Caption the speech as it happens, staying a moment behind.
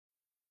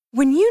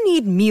When you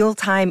need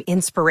mealtime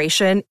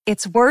inspiration,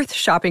 it's worth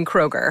shopping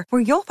Kroger,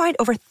 where you'll find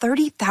over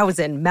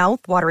 30,000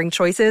 mouth-watering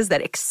choices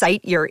that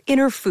excite your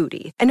inner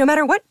foodie. And no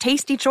matter what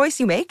tasty choice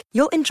you make,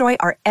 you'll enjoy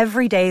our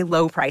everyday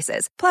low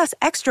prices, plus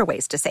extra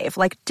ways to save,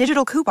 like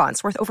digital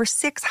coupons worth over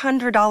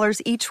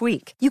 $600 each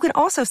week. You can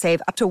also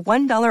save up to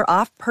 $1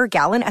 off per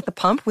gallon at the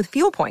pump with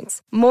fuel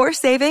points. More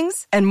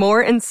savings and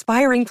more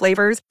inspiring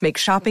flavors make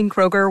shopping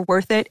Kroger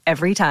worth it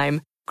every time.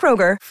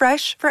 Kroger,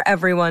 fresh for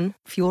everyone.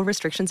 Fuel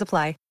restrictions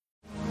apply.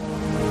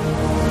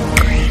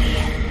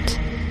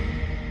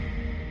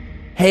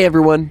 Hey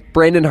everyone,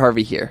 Brandon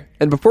Harvey here.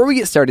 And before we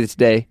get started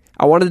today,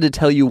 I wanted to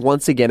tell you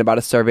once again about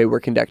a survey we're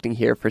conducting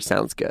here for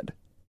Sounds Good.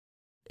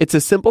 It's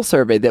a simple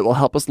survey that will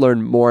help us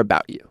learn more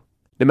about you,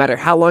 no matter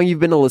how long you've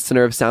been a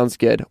listener of Sounds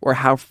Good or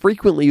how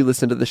frequently you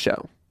listen to the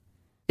show.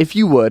 If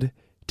you would,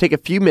 take a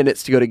few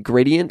minutes to go to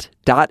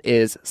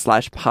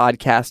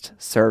gradient.is/podcast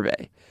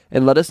survey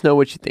and let us know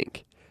what you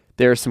think.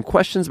 There are some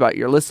questions about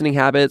your listening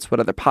habits,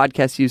 what other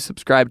podcasts you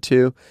subscribe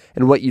to,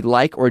 and what you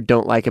like or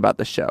don't like about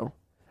the show.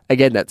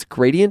 Again, that's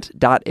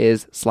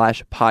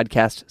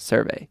gradient.is/podcast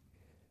survey.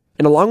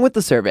 And along with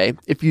the survey,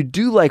 if you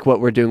do like what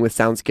we're doing with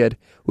Sounds Good,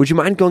 would you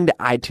mind going to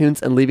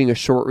iTunes and leaving a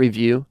short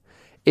review?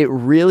 It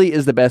really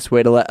is the best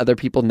way to let other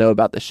people know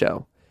about the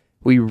show.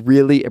 We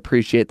really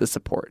appreciate the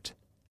support.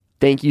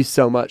 Thank you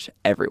so much,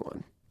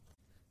 everyone.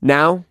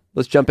 Now,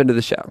 let's jump into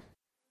the show.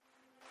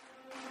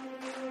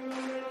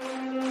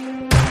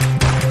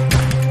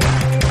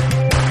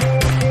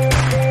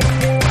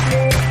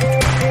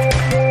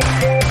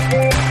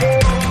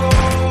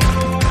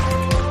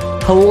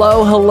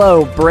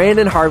 Hello,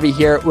 Brandon Harvey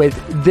here with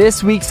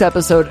this week's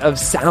episode of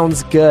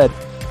Sounds Good,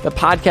 the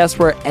podcast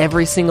where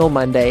every single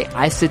Monday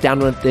I sit down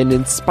with an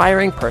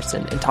inspiring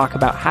person and talk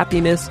about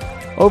happiness,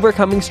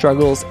 overcoming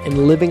struggles,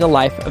 and living a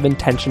life of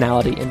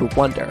intentionality and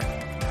wonder.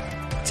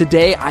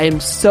 Today I am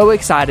so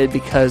excited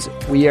because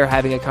we are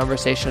having a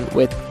conversation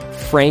with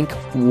Frank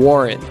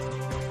Warren.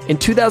 In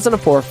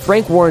 2004,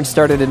 Frank Warren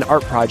started an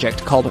art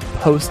project called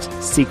Post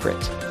Secret.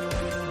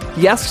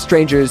 He asked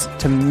strangers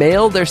to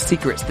mail their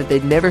secrets that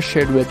they'd never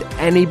shared with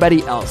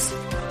anybody else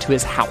to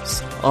his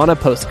house on a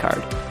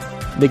postcard.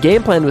 The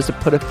game plan was to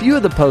put a few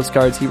of the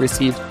postcards he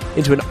received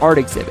into an art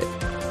exhibit,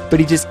 but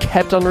he just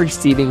kept on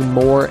receiving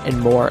more and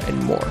more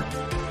and more.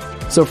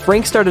 So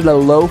Frank started a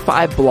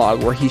lo-fi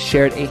blog where he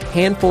shared a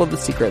handful of the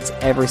secrets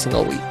every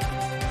single week.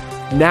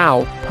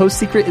 Now, Post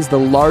Secret is the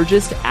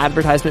largest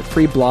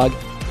advertisement-free blog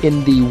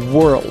in the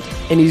world,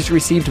 and he's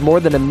received more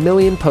than 1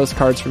 million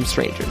postcards from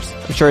strangers.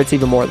 I'm sure it's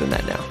even more than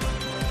that now.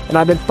 And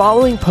I've been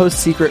following Post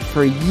Secret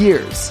for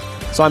years,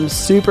 so I'm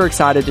super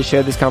excited to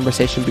share this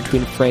conversation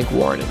between Frank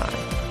Warren and I.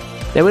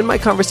 Now, in my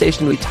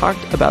conversation, we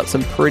talked about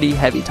some pretty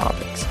heavy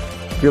topics.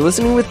 If you're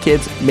listening with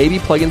kids, maybe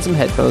plug in some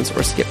headphones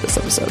or skip this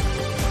episode.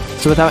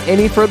 So without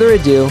any further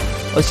ado,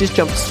 let's just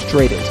jump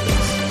straight into this.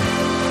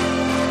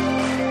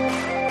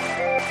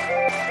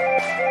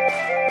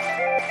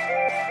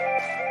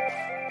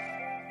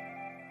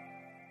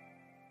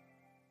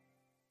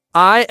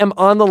 I am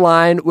on the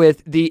line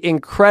with the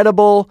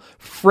incredible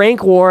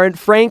Frank Warren.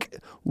 Frank,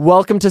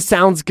 welcome to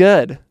Sounds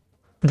Good.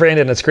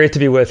 Brandon, it's great to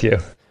be with you.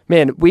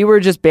 Man, we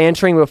were just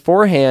bantering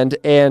beforehand,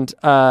 and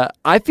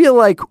I feel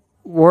like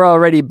we're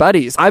already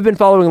buddies. I've been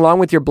following along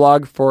with your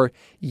blog for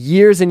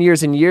years and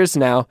years and years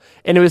now,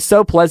 and it was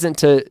so pleasant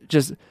to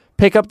just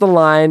pick up the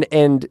line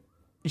and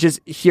just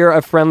hear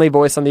a friendly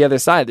voice on the other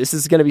side. This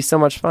is going to be so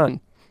much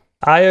fun.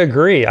 I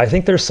agree. I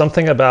think there's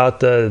something about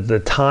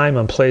the time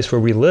and place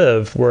where we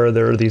live where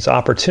there are these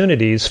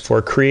opportunities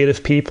for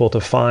creative people to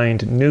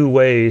find new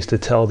ways to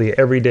tell the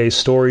everyday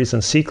stories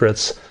and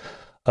secrets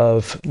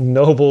of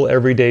noble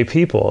everyday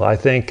people. I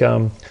think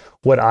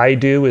what I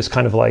do is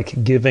kind of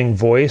like giving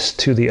voice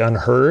to the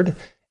unheard.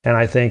 And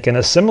I think in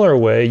a similar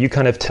way, you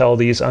kind of tell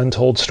these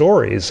untold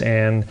stories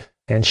and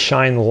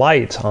shine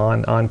light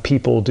on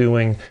people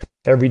doing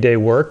everyday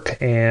work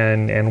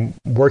and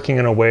working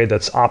in a way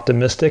that's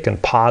optimistic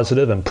and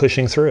positive and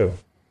pushing through.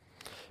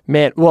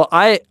 Man, well,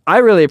 I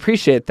really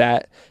appreciate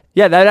that.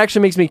 Yeah, that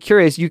actually makes me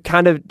curious. You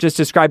kind of just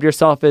described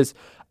yourself as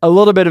a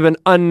little bit of an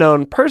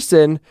unknown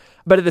person,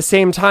 but at the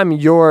same time,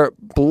 your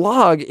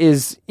blog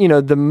is,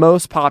 the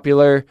most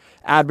popular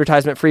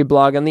advertisement-free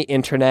blog on the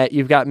internet.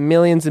 You've got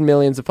millions and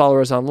millions of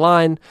followers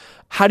online.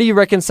 How do you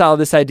reconcile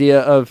this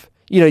idea of,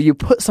 you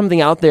put something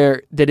out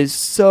there that is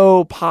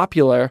so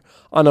popular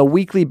on a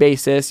weekly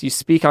basis, you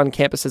speak on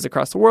campuses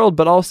across the world,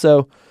 but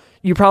also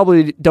you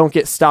probably don't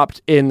get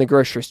stopped in the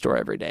grocery store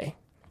every day.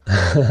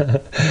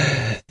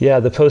 Yeah,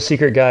 the Post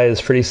Secret guy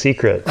is pretty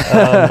secret.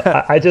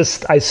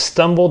 I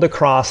stumbled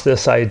across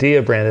this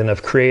idea, Brandon,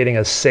 of creating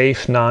a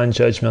safe,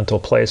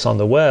 non-judgmental place on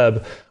the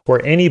web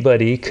where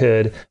anybody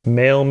could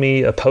mail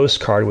me a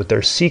postcard with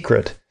their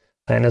secret.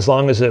 And as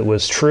long as it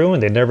was true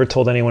and they never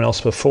told anyone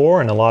else before,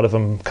 and a lot of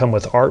them come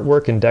with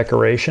artwork and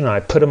decoration,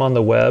 I put them on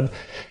the web.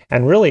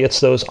 And really,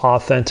 it's those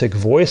authentic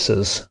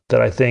voices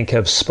that I think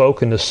have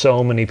spoken to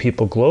so many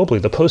people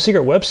globally. The Post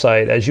Secret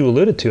website, as you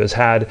alluded to, has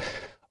had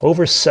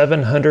over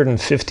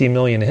 750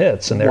 million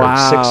hits, and there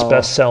are 6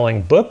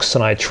 best-selling books,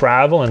 and I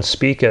travel and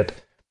speak at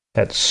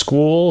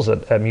schools,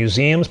 at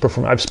museums.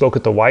 I've spoke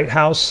at the White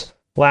House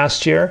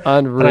last year.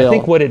 Unreal. And I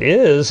think what it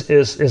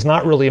is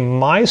not really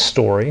my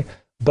story,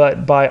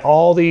 but by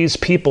all these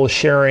people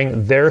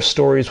sharing their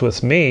stories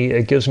with me,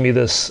 it gives me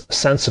this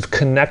sense of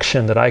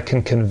connection that I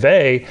can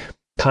convey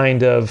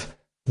kind of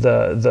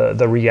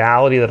the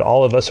reality that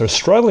all of us are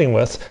struggling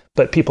with,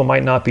 but people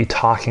might not be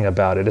talking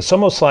about it. It's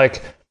almost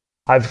like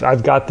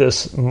I've got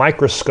this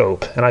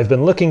microscope, and I've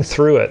been looking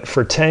through it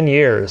for 10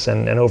 years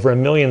and over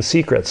 1 million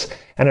secrets,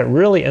 and it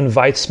really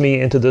invites me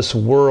into this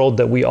world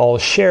that we all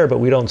share, but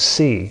we don't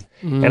see.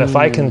 And if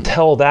I can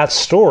tell that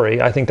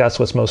story, I think that's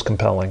what's most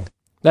compelling.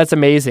 That's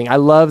amazing. I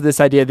love this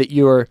idea that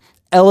you are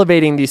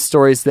elevating these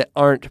stories that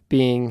aren't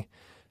being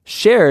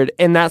shared,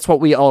 and that's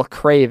what we all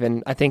crave,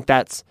 and I think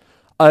that's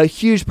a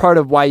huge part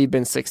of why you've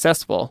been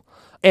successful.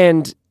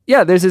 And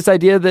yeah, there's this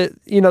idea that,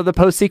 the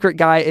Post Secret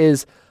guy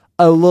is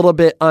a little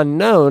bit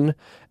unknown,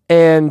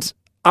 and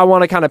I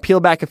want to kind of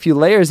peel back a few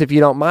layers if you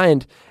don't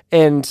mind.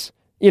 And,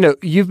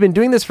 you've been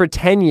doing this for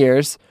 10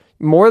 years,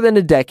 more than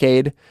a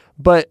decade,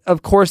 but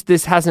of course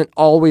this hasn't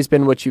always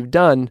been what you've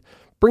done.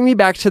 Bring me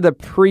back to the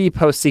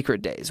pre-Post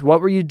Secret days.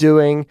 What were you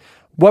doing?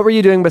 What were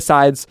you doing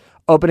besides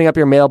opening up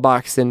your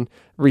mailbox and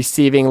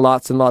receiving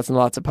lots and lots and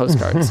lots of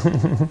postcards?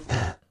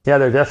 Yeah,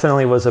 there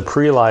definitely was a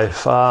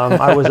pre-life.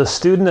 I was a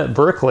student at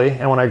Berkeley,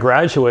 and when I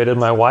graduated,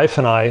 my wife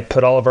and I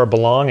put all of our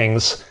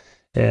belongings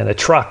in a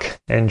truck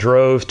and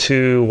drove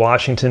to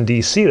Washington,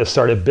 D.C. to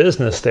start a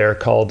business there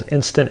called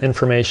Instant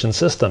Information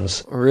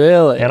Systems.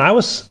 Really? And I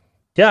was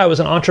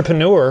an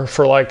entrepreneur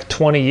for like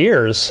 20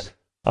 years,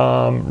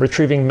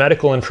 retrieving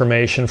medical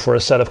information for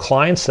a set of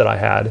clients that I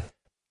had.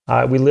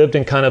 We lived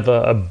in kind of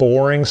a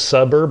boring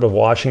suburb of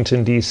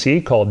Washington,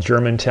 D.C. called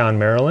Germantown,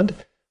 Maryland.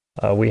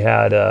 We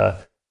had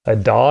a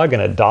dog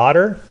and a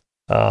daughter.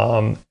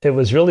 It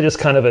was really just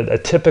kind of a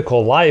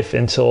typical life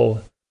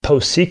until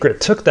Post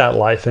Secret took that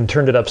life and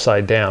turned it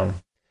upside down.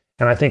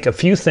 And I think a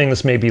few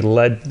things maybe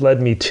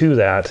led me to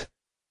that.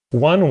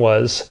 One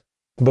was,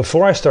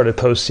 before I started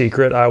Post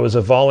Secret, I was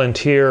a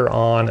volunteer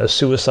on a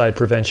suicide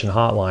prevention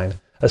hotline,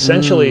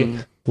 essentially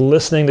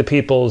listening to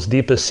people's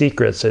deepest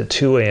secrets at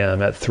 2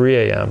 a.m., at 3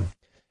 a.m.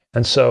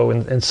 And so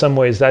in some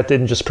ways, that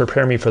didn't just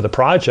prepare me for the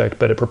project,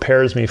 but it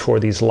prepares me for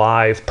these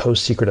live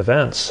Post Secret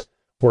events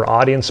where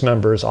audience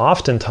members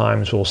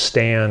oftentimes will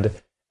stand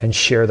and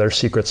share their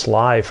secrets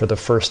live for the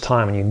first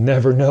time. And you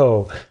never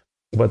know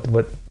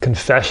what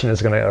confession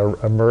is going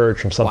to emerge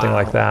from something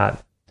like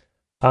that.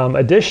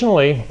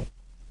 Additionally,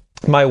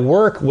 my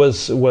work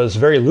was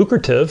very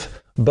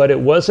lucrative, but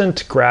it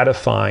wasn't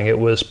gratifying. It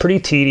was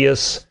pretty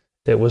tedious.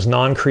 It was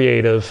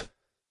non-creative.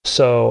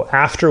 So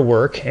after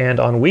work and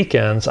on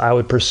weekends, I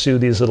would pursue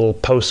these little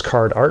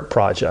postcard art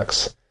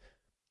projects.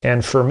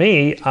 And for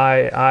me,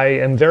 I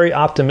am very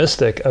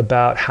optimistic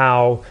about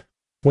how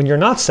when you're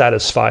not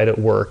satisfied at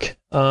work,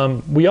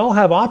 we all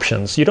have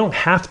options. You don't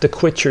have to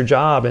quit your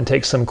job and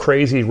take some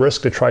crazy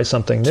risk to try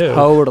something new.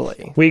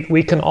 Totally.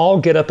 We can all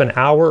get up an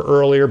hour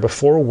earlier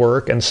before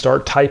work and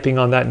start typing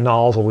on that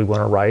novel we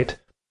want to write,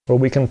 or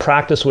we can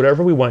practice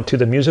whatever we want to,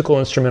 the musical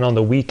instrument on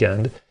the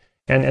weekend.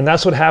 And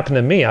that's what happened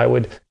to me. I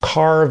would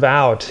carve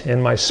out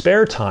in my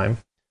spare time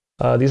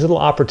these little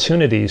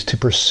opportunities to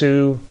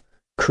pursue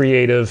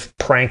creative,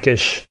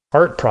 prankish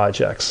art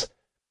projects.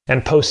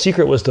 And Post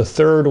Secret was the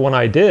third one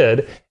I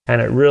did, and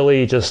it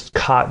really just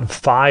caught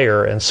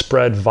fire and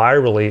spread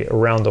virally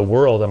around the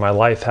world, and my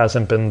life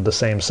hasn't been the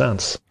same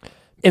since.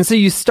 And so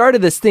you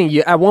started this thing.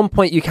 At one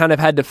point, you kind of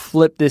had to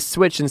flip this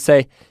switch and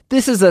say,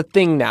 this is a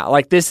thing now.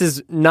 Like, this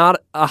is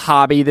not a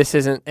hobby. This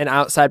isn't an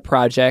outside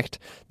project.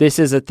 This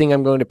is a thing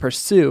I'm going to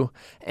pursue.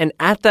 And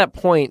at that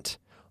point,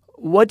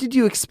 what did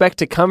you expect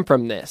to come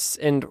from this?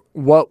 And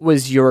what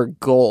was your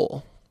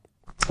goal?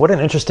 What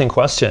an interesting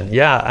question.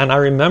 Yeah, and I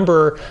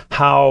remember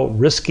how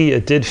risky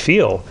it did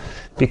feel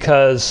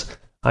because,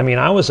 I mean,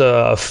 I was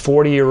a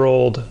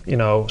 40-year-old,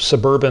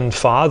 suburban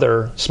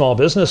father, small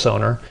business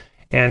owner,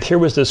 and here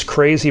was this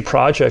crazy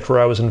project where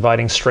I was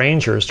inviting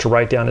strangers to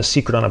write down a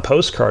secret on a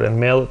postcard and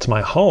mail it to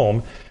my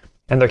home.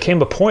 And there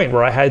came a point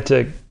where I had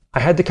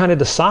to kind of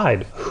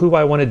decide who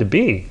I wanted to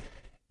be.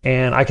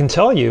 And I can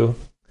tell you,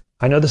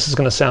 I know this is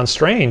going to sound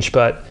strange,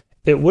 but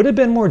it would have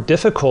been more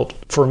difficult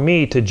for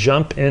me to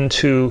jump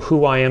into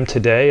who I am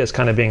today as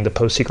kind of being the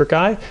Post Secret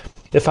guy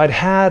if I'd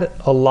had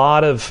a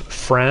lot of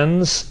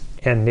friends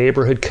and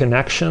neighborhood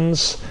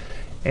connections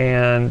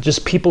and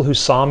just people who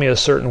saw me a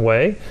certain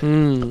way.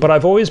 But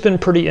I've always been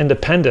pretty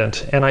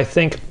independent, and I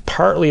think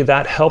partly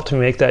that helped me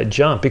make that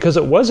jump because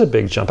it was a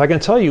big jump. I can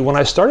tell you, when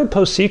I started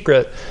Post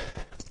Secret,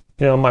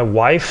 my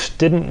wife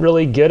didn't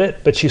really get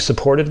it, but she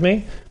supported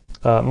me.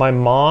 My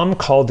mom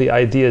called the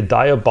idea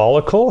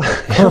diabolical.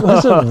 It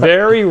was a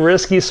very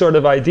risky sort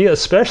of idea,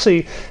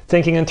 especially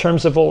thinking in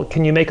terms of, well,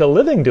 can you make a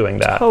living doing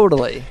that?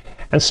 Totally.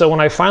 And so when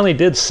I finally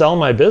did sell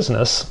my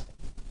business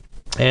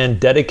and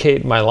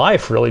dedicate my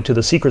life really to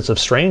the secrets of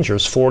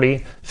strangers,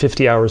 40,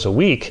 50 hours a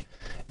week,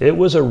 it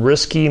was a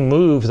risky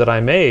move that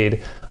I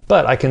made.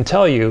 But I can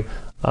tell you,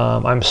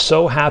 I'm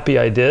so happy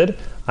I did.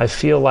 I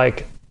feel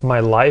like my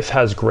life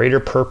has greater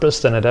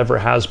purpose than it ever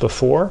has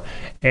before,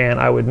 and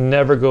I would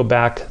never go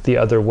back the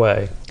other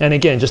way. And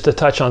again, just to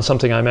touch on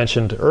something I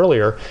mentioned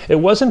earlier, it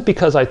wasn't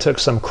because I took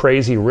some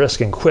crazy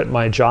risk and quit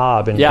my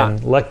job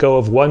and let go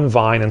of one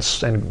vine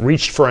and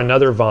reached for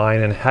another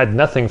vine and had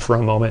nothing for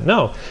a moment.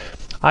 No,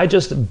 I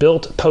just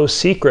built Post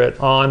Secret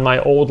on my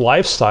old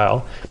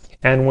lifestyle,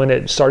 and when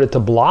it started to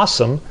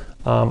blossom,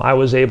 I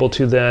was able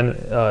to then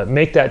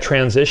make that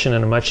transition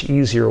in a much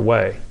easier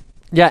way.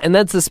 Yeah, and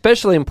that's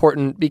especially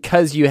important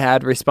because you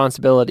had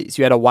responsibilities.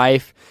 You had a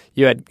wife,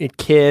 you had a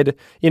kid.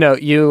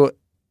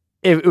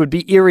 It would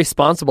be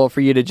irresponsible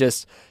for you to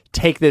just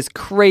take this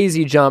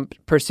crazy jump,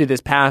 pursue this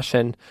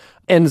passion.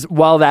 And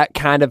while that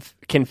kind of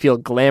can feel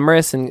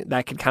glamorous and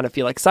that can kind of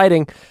feel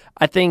exciting,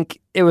 I think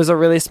it was a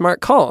really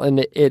smart call,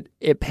 and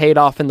it paid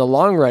off in the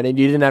long run. And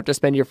you didn't have to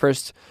spend your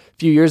first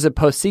few years of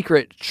Post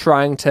Secret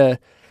trying to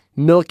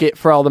milk it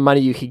for all the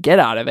money you could get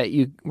out of it.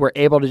 You were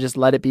able to just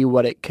let it be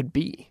what it could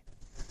be.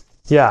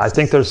 Yeah, I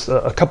think there's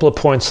a couple of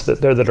points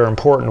that are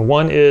important.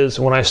 One is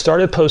when I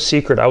started Post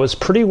Secret, I was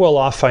pretty well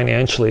off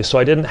financially, so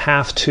I didn't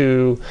have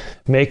to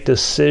make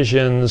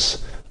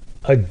decisions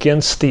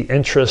against the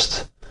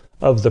interest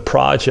of the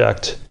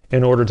project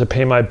in order to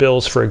pay my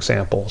bills, for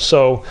example.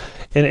 So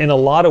in a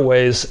lot of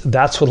ways,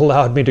 that's what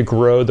allowed me to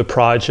grow the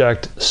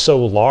project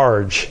so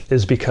large,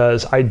 is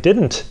because I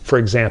didn't, for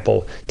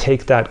example,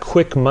 take that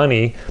quick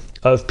money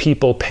of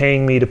people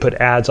paying me to put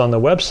ads on the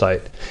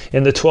website.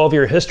 In the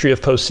 12-year history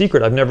of Post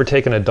Secret, I've never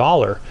taken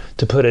 $1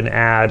 to put an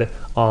ad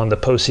on the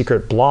Post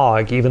Secret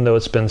blog, even though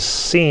it's been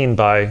seen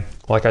by,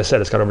 like I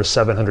said, it's got over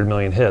 700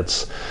 million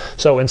hits.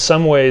 So in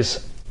some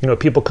ways,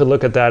 people could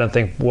look at that and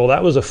think, well,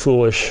 that was a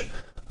foolish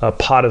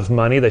pot of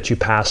money that you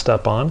passed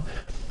up on.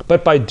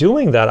 But by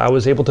doing that, I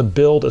was able to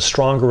build a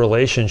stronger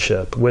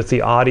relationship with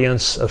the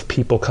audience of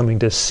people coming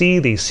to see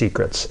these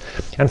secrets.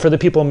 And for the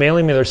people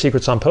mailing me their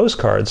secrets on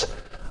postcards,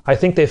 I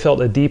think they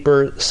felt a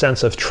deeper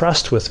sense of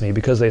trust with me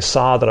because they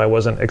saw that I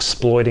wasn't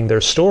exploiting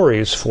their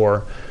stories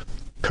for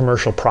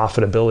commercial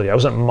profitability. I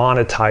wasn't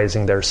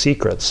monetizing their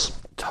secrets.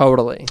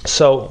 Totally.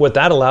 So what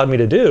that allowed me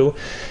to do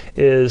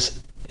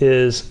is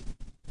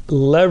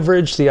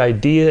leverage the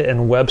idea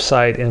and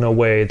website in a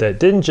way that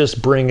didn't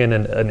just bring in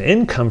an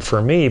income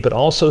for me, but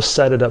also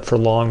set it up for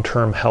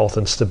long-term health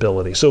and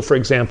stability. So for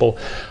example,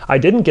 I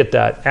didn't get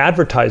that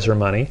advertiser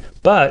money,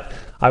 but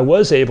I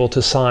was able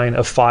to sign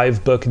a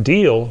 5-book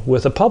deal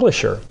with a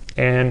publisher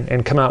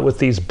and come out with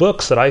these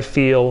books that I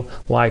feel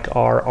like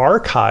are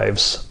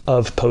archives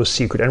of Post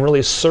Secret and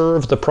really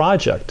serve the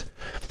project.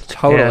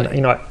 Totally.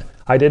 And,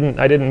 I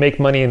didn't make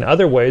money in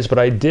other ways, but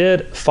I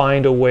did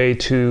find a way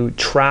to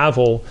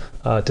travel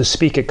to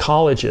speak at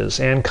colleges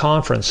and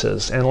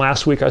conferences. And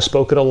last week I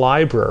spoke at a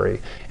library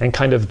and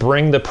kind of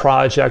bring the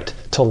project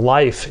to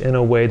life in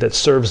a way that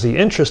serves the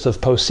interest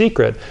of Post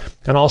Secret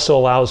and also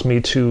allows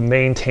me to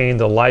maintain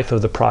the life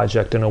of the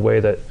project in a way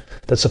that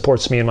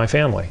supports me and my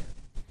family.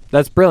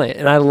 That's brilliant.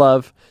 And I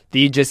love that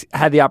you just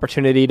had the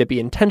opportunity to be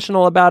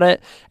intentional about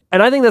it.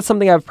 And I think that's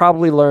something I've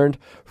probably learned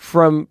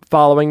from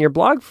following your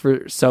blog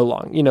for so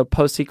long.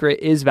 Post Secret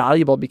is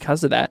valuable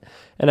because of that.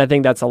 And I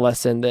think that's a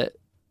lesson that,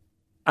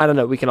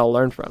 we can all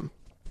learn from.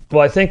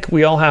 Well, I think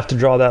we all have to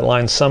draw that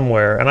line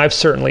somewhere. And I've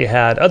certainly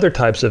had other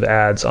types of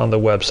ads on the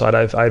website.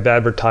 I've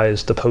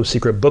advertised the Post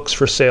Secret books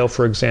for sale,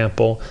 for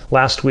example.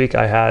 Last week,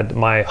 I had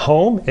my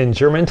home in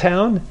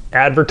Germantown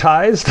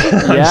advertised.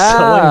 I'm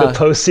selling the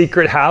Post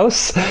Secret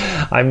house.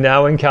 I'm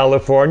now in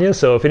California.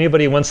 So if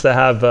anybody wants to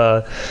have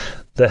the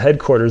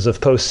headquarters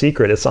of Post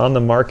Secret, it's on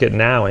the market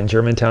now in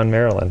Germantown,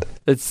 Maryland.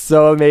 It's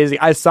so amazing.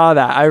 I saw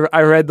that.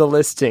 I read the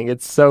listing.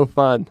 It's so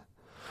fun.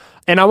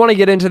 And I want to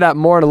get into that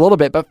more in a little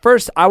bit. But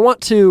first, I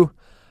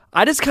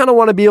just kind of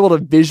want to be able to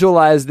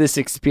visualize this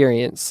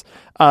experience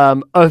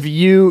of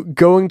you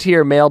going to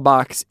your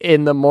mailbox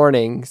in the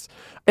mornings.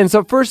 And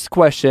so first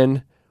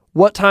question,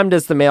 what time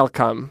does the mail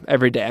come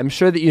every day? I'm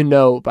sure that you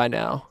know by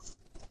now.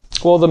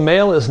 Well, the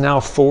mail is now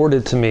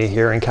forwarded to me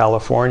here in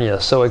California.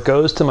 So it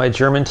goes to my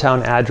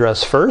Germantown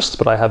address first,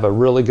 but I have a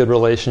really good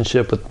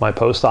relationship with my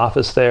post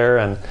office there,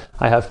 and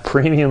I have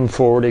premium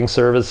forwarding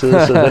services.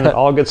 So then it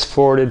all gets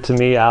forwarded to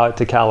me out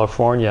to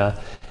California.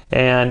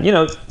 And,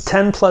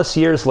 10 plus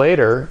years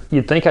later,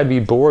 you'd think I'd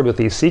be bored with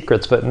these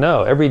secrets, but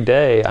no, every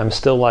day I'm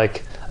still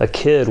like a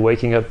kid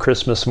waking up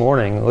Christmas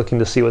morning looking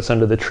to see what's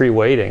under the tree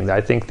waiting. I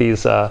think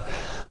these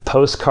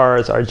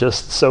postcards are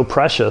just so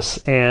precious,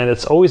 and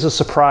it's always a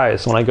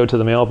surprise when I go to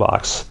the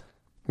mailbox.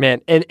 Man,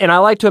 and I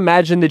like to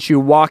imagine that you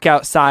walk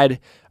outside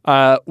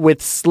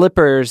with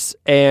slippers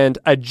and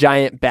a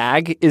giant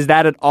bag. Is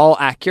that at all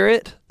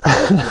accurate?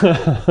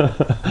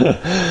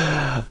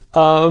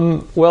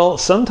 Well,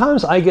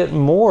 sometimes I get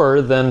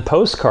more than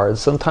postcards.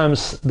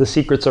 Sometimes the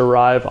secrets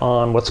arrive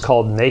on what's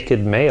called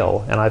naked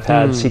mail, and I've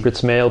had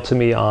secrets mailed to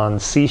me on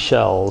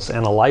seashells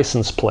and a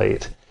license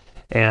plate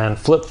and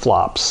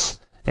flip-flops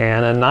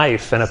and a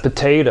knife and a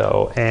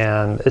potato.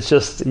 And it's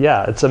just,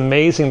 it's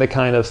amazing the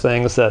kind of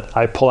things that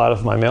I pull out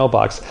of my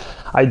mailbox.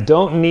 I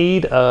don't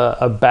need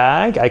a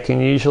bag. I can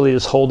usually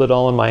just hold it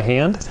all in my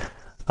hand.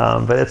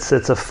 But it's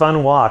a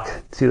fun walk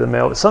to the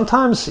mail.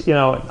 Sometimes,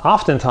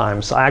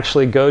 oftentimes I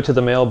actually go to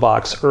the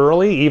mailbox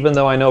early, even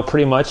though I know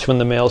pretty much when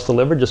the mail's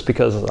delivered, just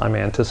because I'm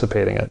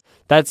anticipating it.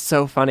 That's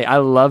so funny. I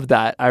love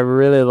that. I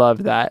really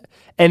love that.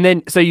 And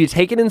then, so you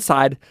take it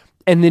inside,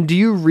 and then do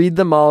you read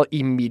them all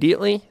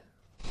immediately?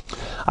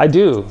 I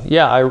do.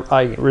 Yeah,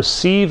 I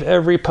receive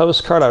every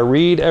postcard. I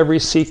read every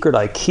secret.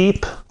 I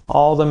keep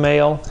all the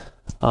mail.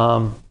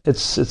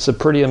 It's a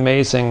pretty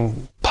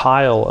amazing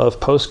pile of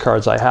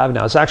postcards I have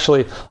now. It's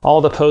actually,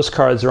 all the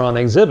postcards are on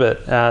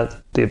exhibit at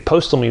the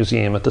Postal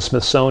Museum at the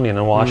Smithsonian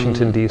in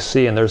Washington,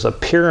 D.C., and there's a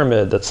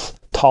pyramid that's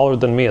taller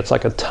than me. It's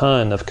like a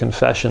ton of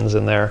confessions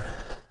in there.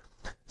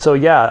 So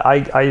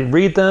I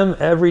read them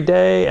every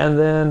day, and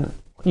then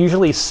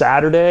usually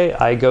Saturday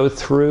I go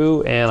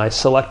through and I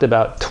select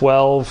about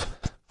 12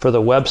 for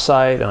the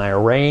website, and I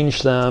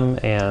arrange them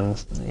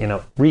and,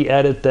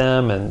 re-edit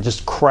them and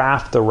just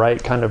craft the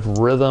right kind of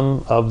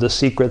rhythm of the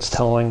secrets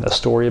telling a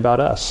story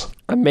about us.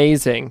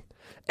 Amazing.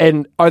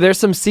 And are there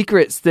some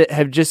secrets that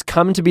have just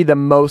come to be the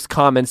most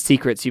common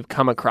secrets you've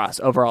come across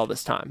over all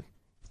this time?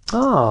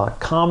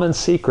 Common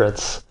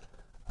secrets.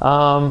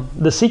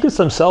 The secrets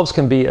themselves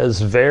can be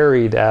as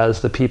varied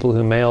as the people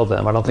who mail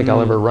them. I don't think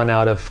I'll ever run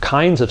out of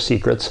kinds of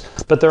secrets,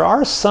 but there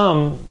are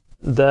some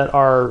that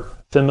are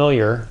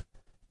familiar,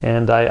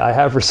 and I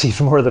have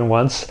received more than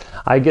once.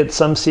 I get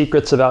some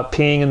secrets about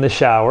peeing in the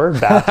shower,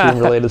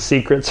 bathroom-related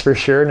secrets for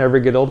sure, never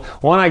get old.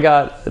 One I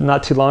got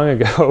not too long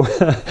ago,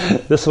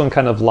 this one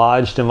kind of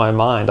lodged in my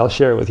mind. I'll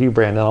share it with you,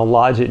 Brandon. I'll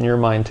lodge it in your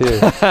mind too.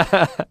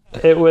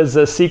 It was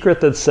a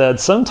secret that said,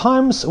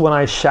 sometimes when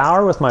I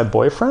shower with my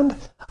boyfriend,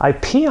 I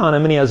pee on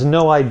him and he has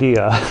no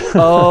idea.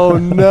 Oh,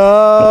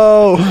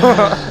 no.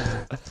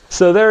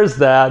 So there's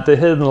that, the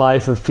hidden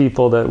life of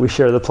people that we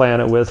share the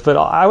planet with. But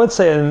I would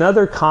say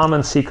another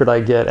common secret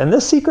I get, and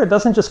this secret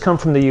doesn't just come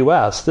from the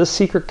US, this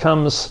secret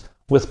comes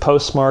with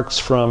postmarks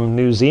from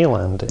New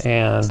Zealand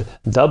and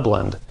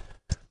Dublin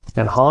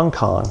and Hong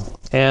Kong.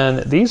 And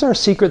these are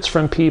secrets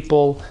from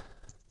people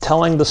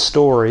telling the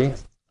story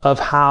of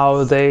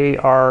how they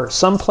are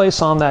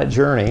someplace on that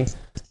journey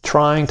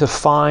trying to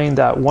find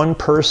that one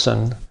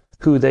person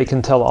who they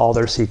can tell all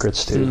their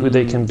secrets to, who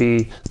they can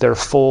be their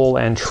full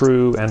and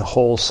true and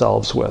whole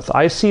selves with.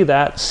 I see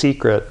that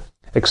secret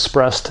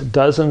expressed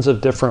dozens of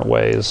different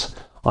ways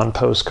on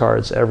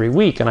postcards every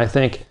week, and I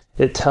think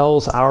it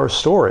tells our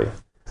story.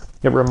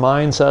 It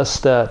reminds us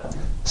that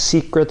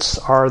secrets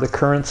are the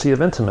currency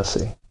of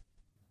intimacy.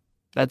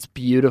 That's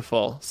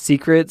beautiful.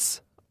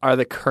 Secrets are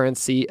the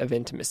currency of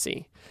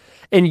intimacy.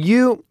 And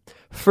you,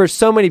 for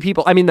so many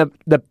people, I mean,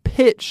 the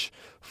pitch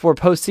for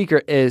Post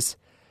Secret is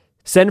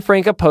send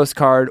Frank a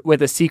postcard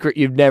with a secret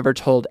you've never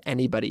told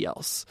anybody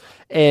else.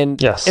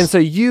 And yes. And so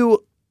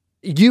you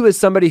as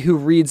somebody who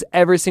reads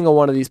every single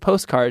one of these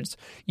postcards,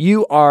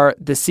 you are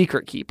the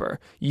secret keeper.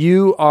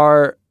 You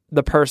are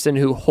the person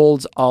who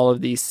holds all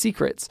of these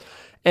secrets.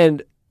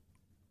 And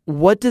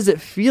what does it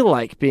feel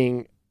like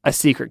being a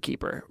secret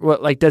keeper?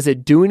 Does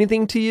it do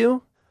anything to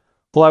you?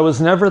 Well, I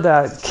was never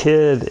that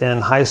kid in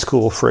high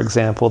school, for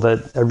example,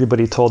 that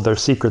everybody told their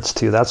secrets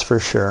to, that's for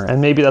sure.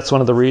 And maybe that's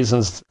one of the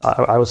reasons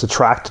I was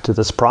attracted to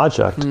this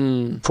project,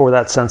 for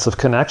that sense of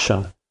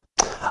connection.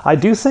 I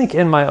do think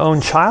in my own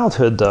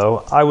childhood,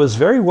 though, I was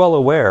very well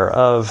aware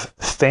of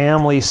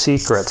family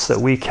secrets that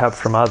we kept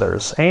from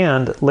others.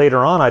 And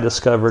later on, I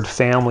discovered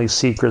family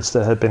secrets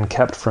that had been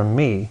kept from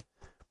me.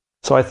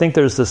 So I think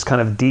there's this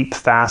kind of deep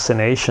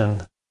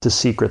fascination to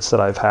secrets that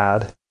I've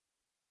had.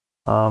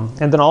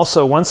 And then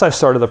also, once I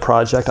started the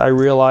project, I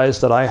realized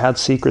that I had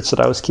secrets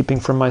that I was keeping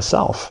from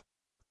myself.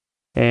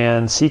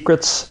 And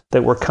secrets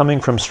that were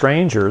coming from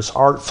strangers,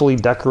 artfully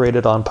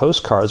decorated on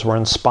postcards, were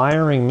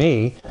inspiring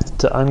me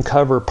to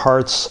uncover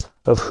parts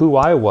of who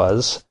I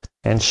was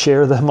and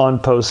share them on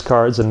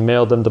postcards and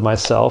mail them to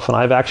myself. And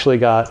I've actually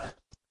got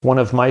one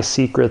of my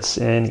secrets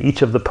in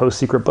each of the Post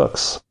Secret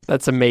books.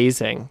 That's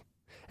amazing.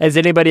 Has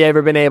anybody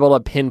ever been able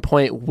to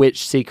pinpoint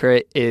which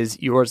secret is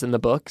yours in the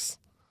books?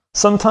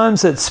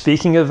 Sometimes at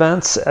speaking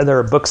events, there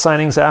are book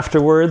signings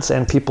afterwards,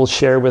 and people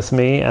share with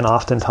me, and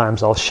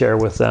oftentimes I'll share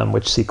with them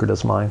which secret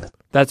is mine.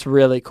 That's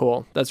really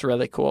cool. That's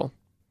really cool.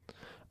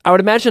 I would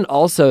imagine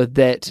also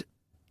that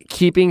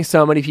keeping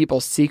so many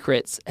people's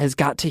secrets has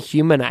got to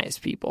humanize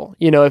people.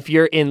 If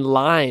you're in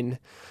line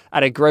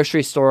at a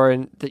grocery store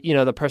and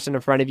the person in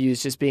front of you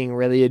is just being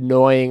really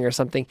annoying or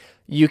something,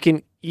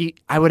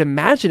 I would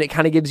imagine it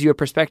kind of gives you a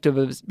perspective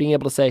of being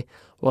able to say,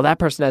 well, that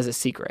person has a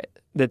secret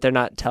that they're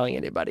not telling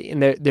anybody.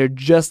 And they're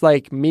just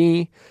like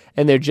me,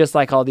 and they're just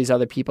like all these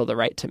other people that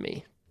write to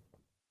me.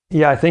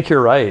 Yeah, I think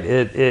you're right.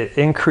 It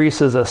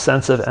increases a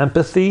sense of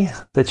empathy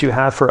that you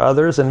have for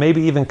others, and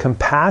maybe even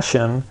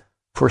compassion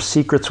for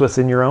secrets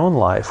within your own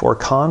life or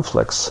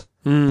conflicts.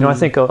 I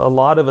think a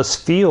lot of us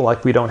feel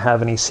like we don't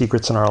have any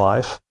secrets in our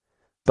life.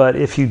 But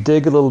if you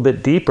dig a little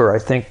bit deeper, I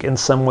think in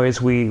some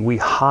ways we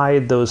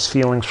hide those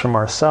feelings from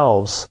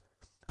ourselves.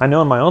 I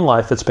know in my own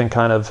life it's been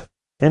kind of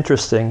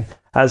interesting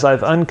as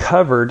I've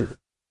uncovered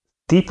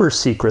deeper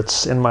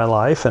secrets in my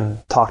life and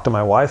talked to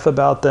my wife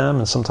about them,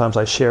 and sometimes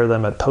I share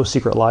them at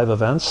Post-Secret Live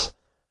events.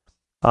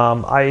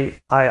 I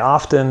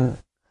often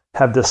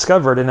have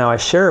discovered, and now I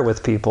share it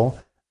with people,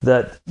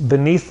 that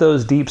beneath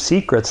those deep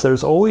secrets,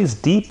 there's always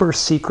deeper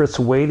secrets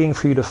waiting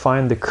for you to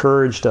find the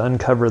courage to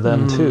uncover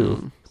them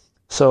too.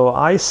 So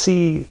I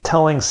see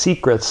telling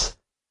secrets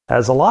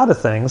as a lot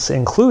of things,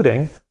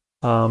 including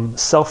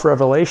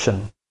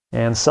self-revelation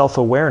and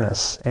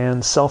self-awareness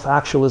and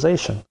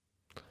self-actualization.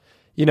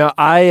 You know,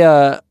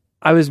 I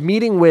was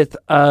meeting with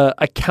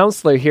a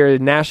counselor here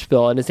in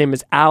Nashville, and his name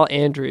is Al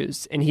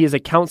Andrews, and he is a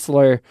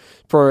counselor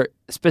for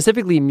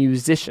specifically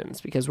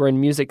musicians because we're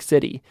in Music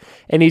City,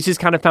 and he's just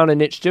kind of found a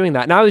niche doing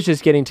that. And I was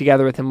just getting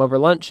together with him over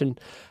lunch and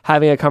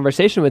having a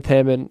conversation with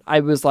him, and I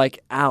was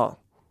like, Al,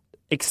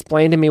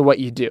 explain to me what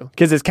you do,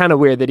 because it's kind of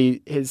weird that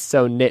he is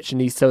so niche and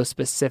he's so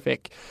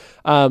specific.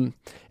 And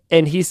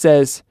he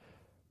says,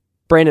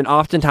 Brandon,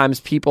 oftentimes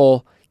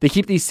people, they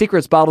keep these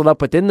secrets bottled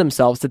up within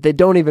themselves that they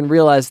don't even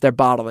realize they're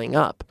bottling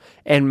up.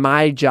 And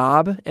my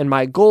job and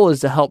my goal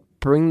is to help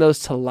bring those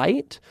to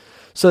light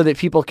so that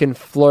people can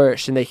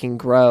flourish and they can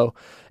grow.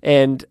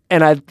 And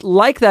I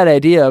like that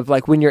idea of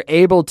like when you're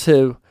able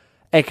to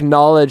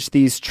acknowledge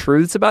these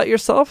truths about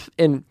yourself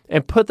and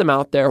put them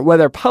out there,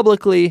 whether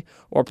publicly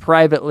or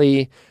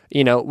privately,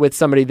 you know, with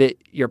somebody that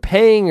you're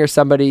paying or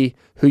somebody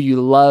who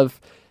you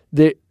love,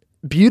 the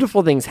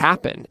beautiful things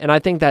happen. And I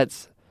think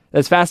that's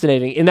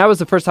fascinating. And that was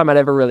the first time I'd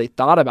ever really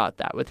thought about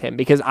that with him,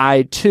 because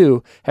I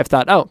too have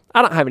thought, oh,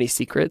 I don't have any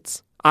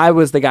secrets. I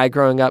was the guy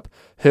growing up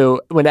who,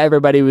 when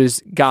everybody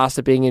was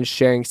gossiping and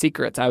sharing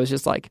secrets, I was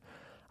just like,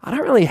 I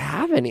don't really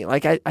have any.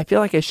 Like, I feel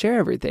like I share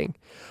everything.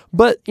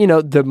 But, you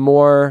know, the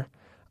more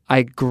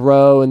I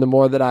grow and the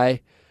more that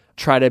I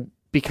try to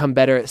become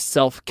better at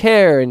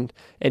self-care and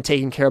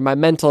taking care of my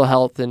mental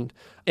health and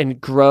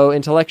grow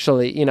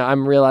intellectually, you know,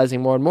 I'm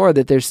realizing more and more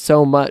that there's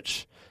so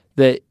much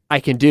that I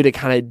can do to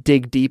kind of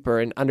dig deeper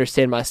and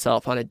understand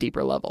myself on a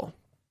deeper level.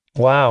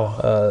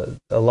 Wow.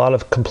 A lot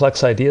of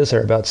complex ideas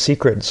there about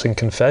secrets and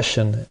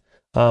confession.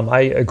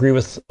 I agree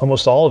with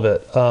almost all of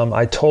it.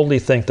 I totally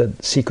think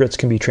that secrets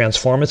can be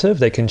transformative.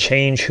 They can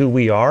change who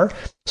we are,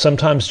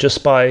 sometimes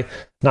just by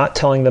not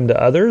telling them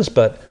to others,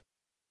 but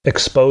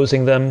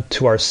exposing them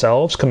to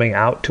ourselves, coming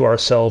out to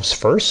ourselves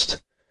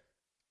first.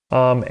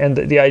 And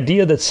the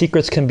idea that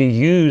secrets can be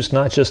used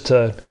not just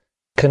to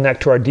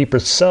connect to our deeper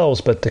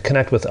selves, but to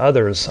connect with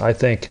others, I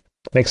think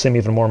makes them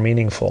even more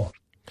meaningful.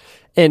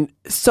 And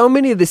so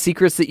many of the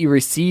secrets that you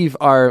receive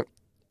are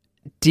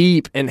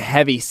deep and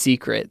heavy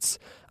secrets.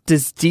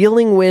 Does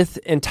dealing with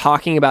and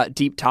talking about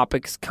deep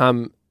topics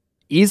come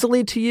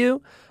easily to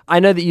you? I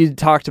know that you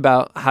talked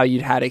about how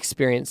you'd had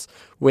experience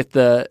with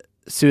the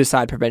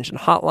suicide prevention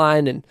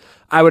hotline, and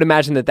I would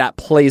imagine that that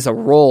plays a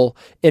role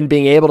in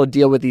being able to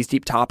deal with these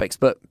deep topics.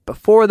 But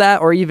before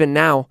that, or even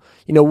now,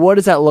 you know, what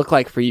does that look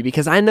like for you?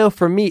 Because I know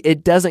for me,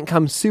 it doesn't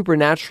come super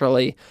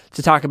naturally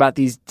to talk about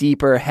these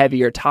deeper,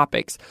 heavier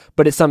topics,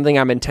 but it's something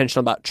I'm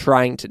intentional about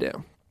trying to do.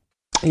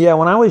 Yeah,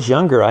 when I was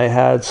younger, I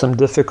had some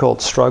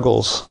difficult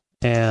struggles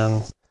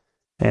and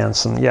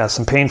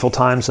some painful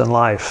times in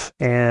life.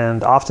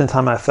 And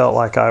oftentimes I felt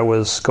like I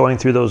was going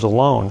through those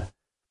alone.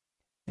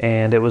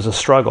 And it was a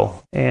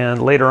struggle.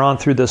 And later on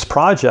through this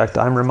project,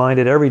 I'm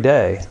reminded every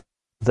day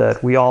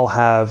that we all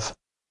have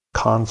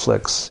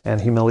conflicts and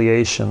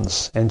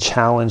humiliations and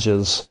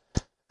challenges,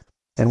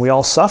 and we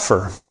all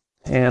suffer.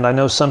 And I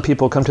know some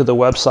people come to the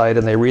website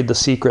and they read the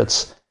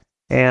secrets,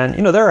 and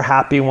you know, there are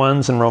happy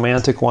ones and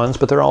romantic ones,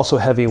 but there are also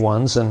heavy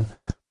ones, and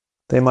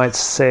they might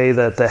say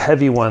that the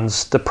heavy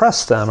ones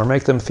depress them or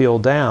make them feel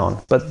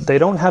down, but they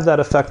don't have that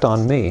effect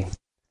on me.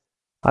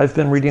 I've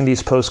been reading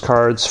these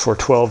postcards for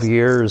 12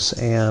 years,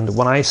 and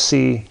when I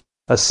see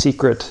a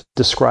secret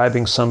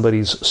describing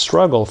somebody's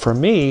struggle, for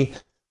me,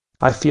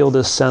 I feel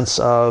this sense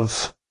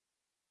of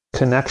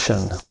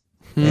connection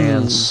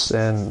and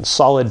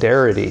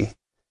solidarity,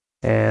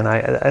 and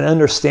an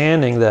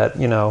understanding that,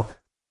 you know,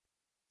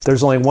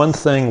 there's only one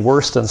thing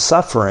worse than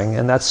suffering,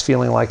 and that's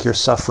feeling like you're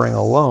suffering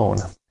alone.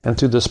 And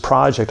through this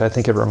project, I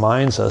think it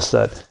reminds us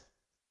that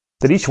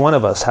each one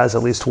of us has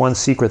at least one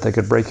secret that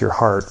could break your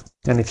heart.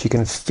 And if you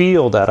can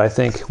feel that, I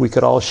think we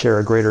could all share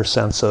a greater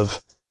sense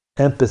of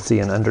empathy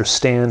and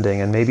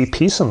understanding and maybe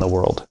peace in the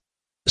world.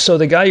 So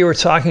the guy you were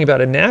talking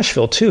about in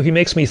Nashville, too, he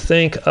makes me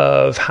think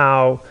of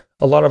how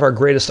a lot of our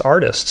greatest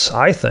artists,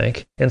 I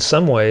think, in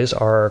some ways,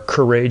 are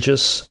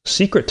courageous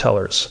secret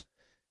tellers.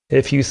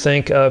 If you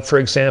think of, for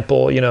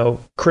example, you know,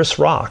 Chris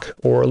Rock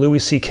or Louis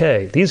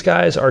C.K., these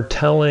guys are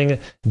telling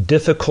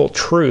difficult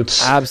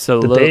truths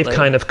that they've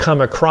kind of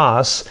come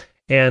across.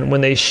 And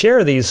when they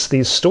share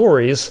these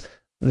stories,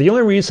 the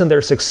only reason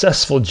they're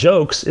successful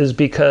jokes is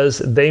because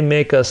they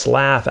make us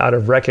laugh out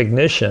of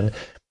recognition.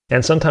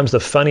 And sometimes the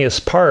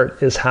funniest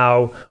part is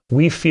how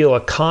we feel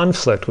a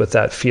conflict with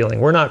that feeling.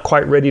 We're not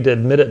quite ready to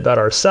admit it about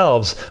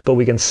ourselves, but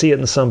we can see it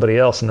in somebody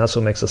else, and that's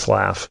what makes us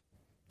laugh.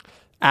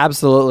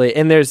 Absolutely.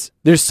 And there's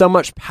so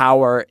much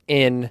power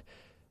in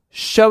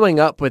showing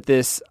up with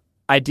this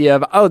idea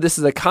of, oh, this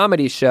is a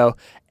comedy show,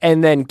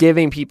 and then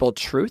giving people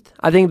truth.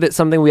 I think that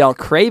something we all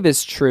crave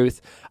is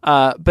truth,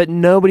 but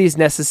nobody's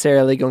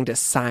necessarily going to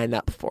sign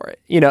up for it.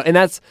 And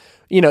that's,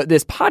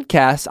 this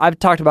podcast, I've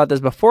talked about this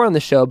before on the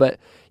show, but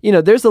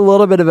there's a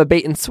little bit of a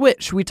bait and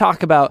switch. We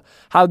talk about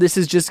how this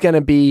is just going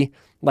to be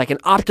like an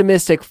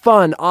optimistic,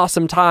 fun,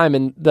 awesome time,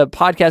 and the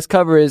podcast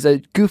cover is a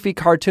goofy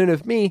cartoon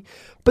of me.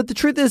 But the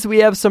truth is we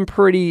have some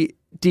pretty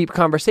deep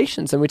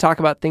conversations and we talk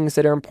about things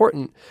that are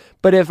important.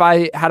 But if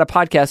I had a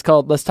podcast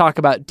called Let's Talk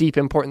About Deep,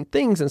 Important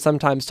Things and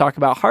sometimes talk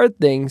about hard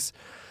things,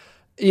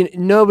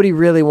 nobody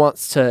really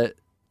wants to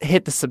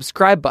hit the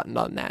subscribe button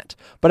on that.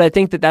 But I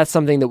think that that's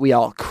something that we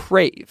all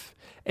crave.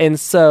 And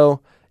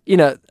so,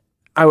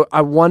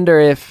 I wonder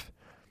if,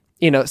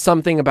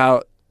 something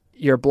about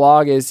your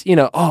blog is,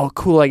 oh,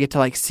 cool, I get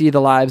to see the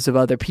lives of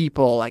other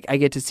people. Like I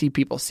get to see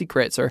people's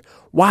secrets, or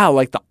wow,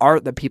 the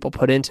art that people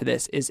put into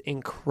this is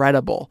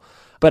incredible.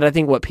 But I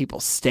think what people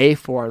stay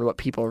for and what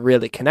people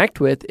really connect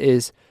with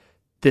is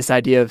this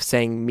idea of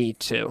saying, me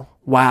too.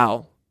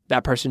 Wow,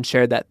 that person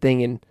shared that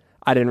thing and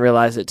I didn't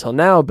realize it till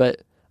now,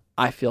 but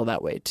I feel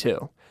that way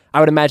too.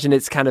 I would imagine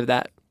it's kind of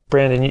that.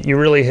 Brandon, you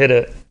really hit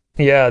it.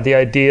 Yeah, the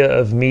idea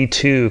of me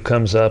too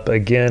comes up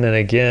again and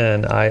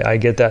again. I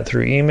get that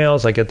through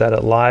emails. I get that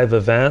at live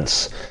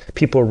events.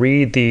 People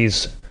read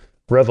these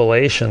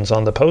revelations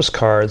on the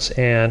postcards,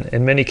 and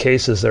in many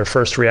cases, their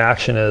first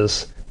reaction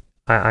is,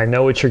 I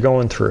know what you're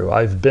going through.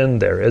 I've been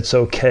there. It's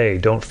okay.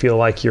 Don't feel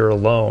like you're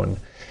alone.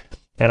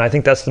 And I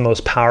think that's the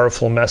most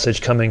powerful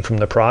message coming from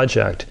the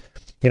project.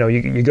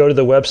 You go to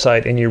the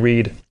website and you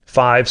read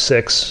 5,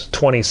 6,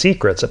 20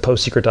 secrets at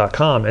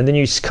postsecret.com, and then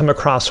you come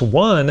across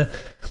one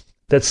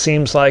that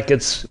seems like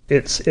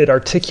it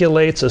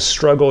articulates a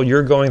struggle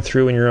you're going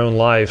through in your own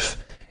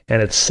life,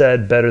 and it's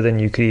said better than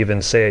you could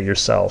even say it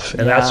yourself.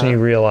 And that's when you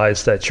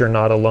realize that you're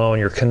not alone.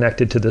 You're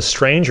connected to this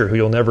stranger who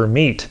you'll never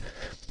meet.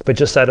 But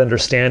just that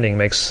understanding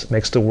makes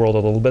the world a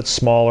little bit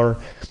smaller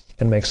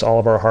and makes all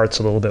of our hearts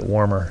a little bit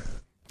warmer.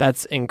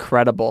 That's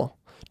incredible.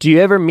 Do you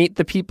ever meet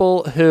the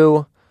people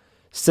who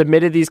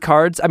submitted these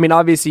cards? I mean,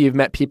 obviously you've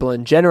met people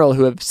in general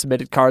who have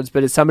submitted cards,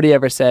 but has somebody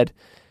ever said,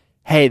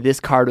 hey, this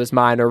card was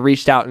mine, or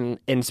reached out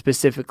and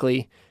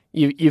specifically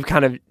you've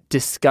kind of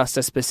discussed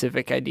a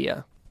specific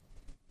idea?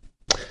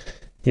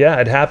 Yeah,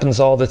 it happens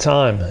all the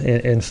time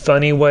in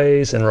funny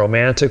ways, in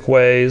romantic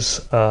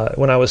ways.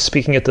 When I was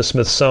speaking at the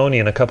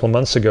Smithsonian a couple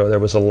months ago, there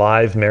was a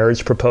live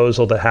marriage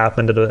proposal that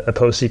happened at a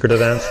Post Secret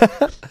event.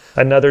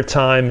 Another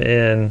time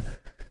in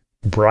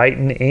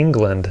Brighton,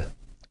 England,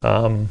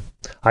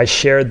 I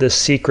shared this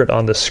secret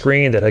on the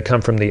screen that had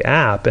come from the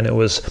app, and it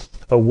was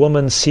a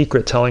woman's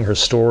secret telling her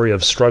story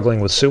of struggling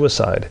with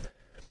suicide.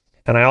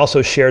 And I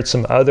also shared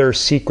some other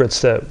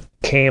secrets that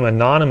came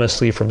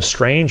anonymously from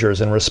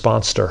strangers in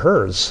response to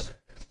hers.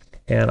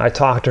 And I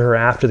talked to her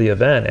after the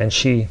event, and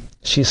she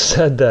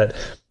said that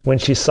when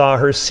she saw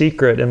her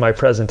secret in my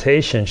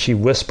presentation, she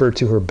whispered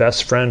to her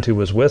best friend who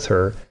was with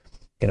her,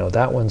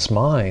 that one's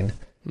mine.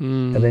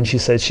 And then she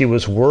said she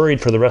was worried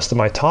for the rest of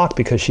my talk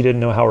because she didn't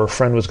know how her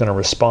friend was going to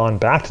respond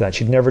back to that.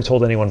 She'd never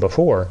told anyone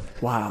before.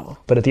 Wow.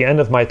 But at the end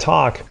of my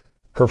talk,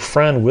 her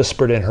friend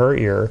whispered in her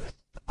ear,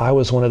 I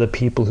was one of the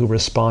people who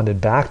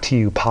responded back to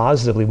you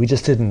positively. We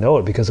just didn't know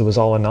it because it was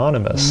all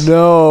anonymous.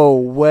 No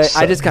way.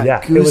 I just got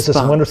goosebumps. It was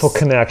just wonderful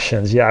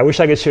connections. Yeah, I wish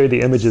I could show you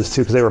the images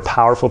too because they were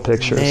powerful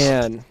pictures.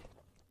 Man,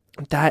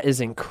 that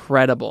is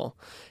incredible.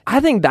 I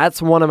think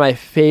that's one of my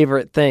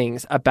favorite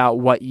things about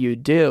what you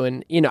do.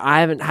 And,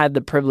 I haven't had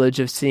the privilege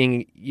of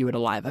seeing you at a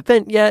live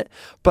event yet,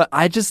 but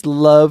I just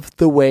love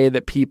the way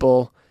that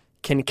people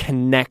can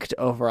connect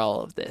over all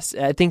of this.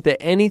 I think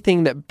that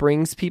anything that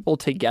brings people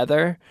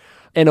together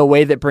in a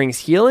way that brings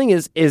healing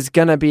is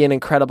going to be an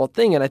incredible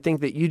thing. And I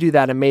think that you do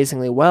that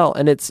amazingly well.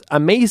 And it's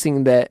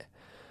amazing that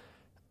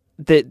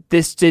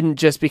this didn't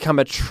just become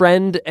a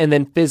trend and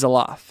then fizzle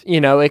off.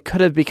 It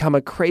could have become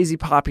a crazy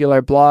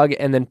popular blog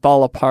and then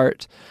fall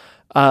apart.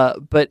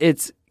 But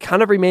it's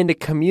kind of remained a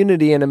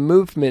community and a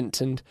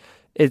movement, and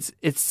it's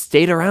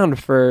stayed around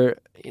for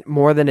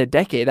more than a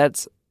decade.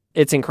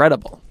 It's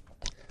incredible.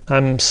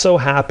 I'm so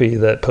happy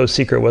that Post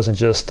Secret wasn't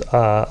just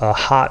a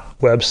hot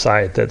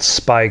website that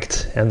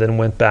spiked and then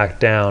went back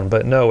down.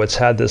 But no, it's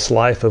had this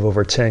life of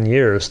over 10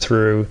 years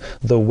through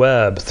the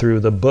web,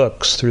 through the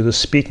books, through the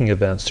speaking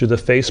events, through the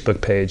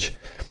Facebook page.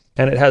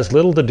 And it has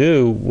little to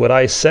do what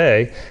I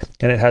say,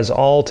 and it has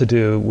all to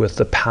do with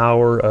the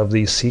power of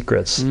these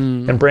secrets.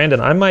 And Brandon,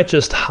 I might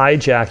just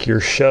hijack your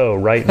show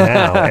right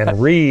now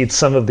and read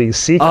some of these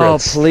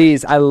secrets. Oh,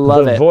 please. I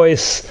love it. The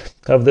voice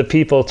of the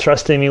people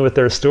trusting me with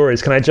their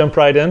stories. Can I jump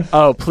right in?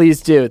 Oh,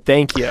 please do.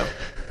 Thank you.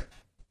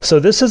 So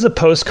this is a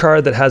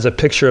postcard that has a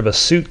picture of a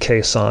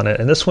suitcase on it.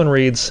 And this one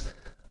reads,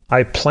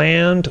 I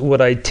planned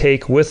what I'd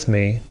take with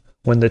me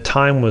when the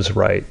time was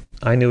right.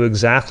 I knew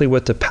exactly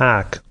what to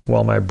pack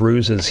while my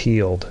bruises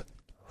healed.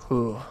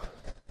 Ooh.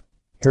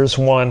 Here's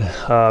one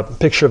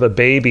picture of a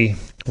baby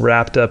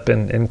wrapped up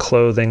in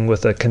clothing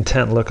with a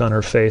content look on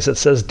her face. It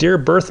says, "Dear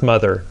birth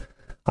mother,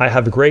 I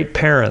have great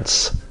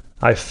parents.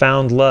 I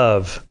found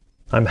love.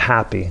 I'm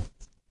happy."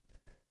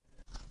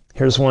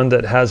 Here's one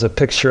that has a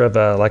picture of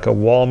a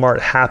Walmart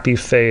happy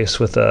face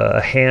with a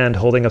hand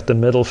holding up the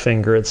middle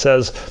finger. It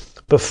says,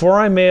 "Before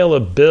I mail a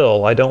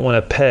bill I don't want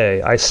to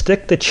pay, I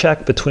stick the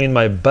check between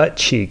my butt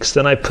cheeks,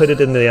 then I put it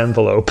in the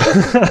envelope."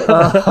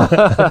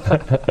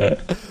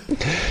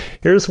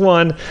 Here's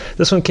one.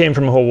 This one came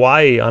from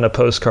Hawaii on a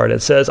postcard.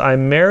 It says, "I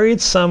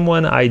married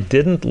someone I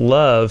didn't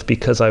love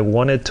because I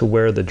wanted to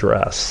wear the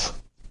dress."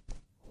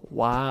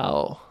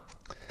 Wow.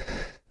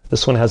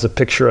 This one has a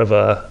picture of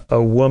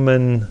a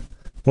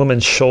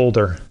woman's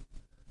shoulder.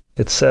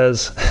 It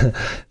says,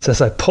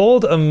 "I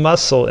pulled a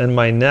muscle in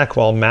my neck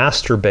while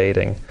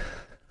masturbating.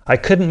 I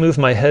couldn't move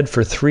my head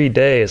for 3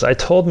 days. I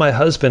told my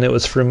husband it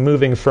was from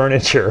moving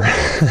furniture."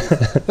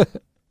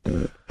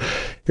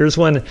 Here's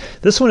one.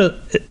 This one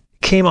it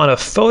came on a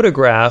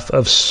photograph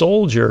of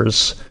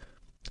soldiers,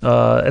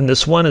 and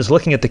this one is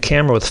looking at the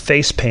camera with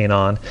face paint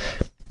on.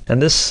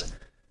 And this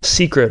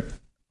secret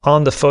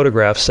on the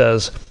photograph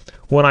says,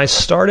 "When I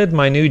started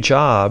my new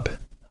job,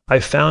 I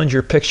found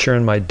your picture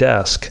in my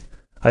desk.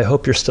 I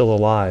hope you're still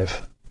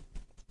alive."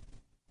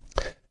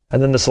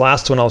 And then this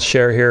last one I'll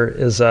share here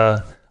is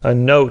a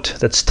note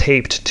that's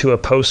taped to a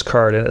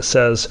postcard, and it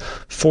says,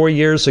 "4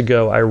 years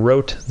ago, I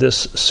wrote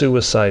this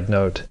suicide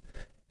note,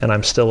 and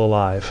I'm still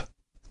alive."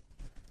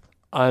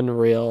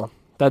 Unreal.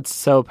 That's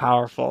so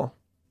powerful.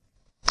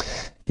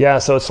 Yeah,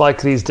 so it's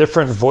like these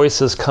different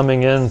voices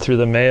coming in through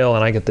the mail,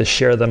 and I get to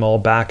share them all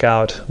back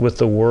out with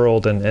the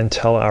world and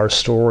tell our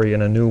story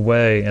in a new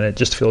way, and it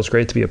just feels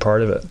great to be a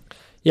part of it.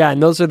 Yeah,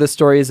 and those are the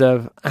stories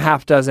of a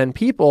half dozen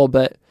people,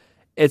 but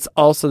it's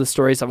also the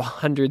stories of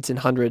hundreds and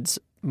hundreds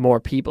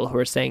more people who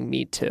are saying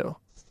me too.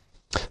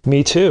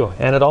 Me too.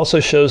 And it also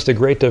shows the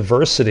great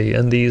diversity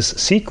in these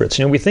secrets.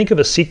 We think of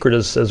a secret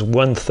as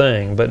one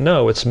thing, but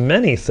no, it's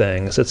many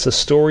things. It's a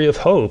story of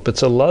hope.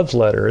 It's a love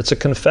letter. It's a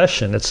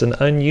confession. It's an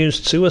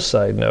unused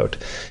suicide note.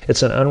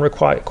 It's an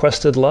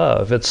unrequested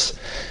love.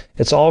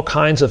 It's all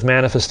kinds of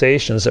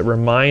manifestations that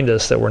remind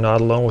us that we're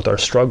not alone with our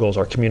struggles,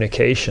 our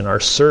communication, our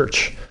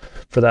search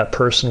for that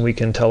person we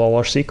can tell all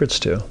our secrets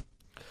to.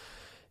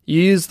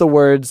 You use the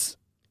words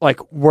like,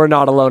 we're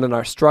not alone in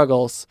our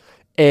struggles.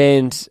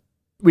 And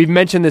we've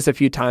mentioned this a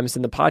few times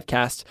in the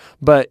podcast,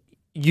 but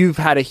you've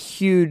had a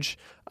huge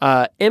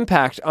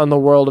impact on the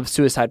world of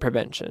suicide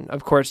prevention.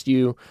 Of course,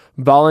 you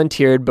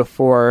volunteered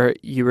before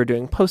you were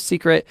doing Post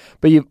Secret,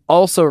 but you've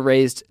also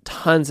raised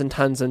tons and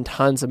tons and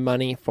tons of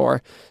money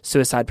for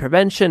suicide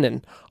prevention.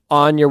 And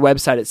on your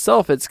website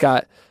itself, it's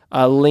got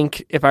a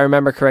link, if I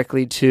remember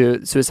correctly,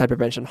 to Suicide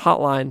Prevention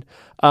Hotline.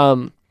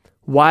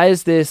 Why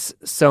is this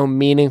so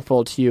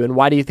meaningful to you, and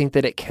why do you think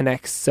that it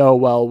connects so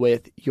well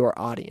with your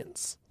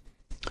audience?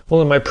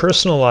 Well, in my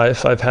personal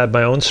life, I've had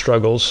my own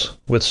struggles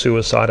with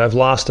suicide. I've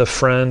lost a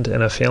friend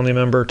and a family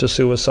member to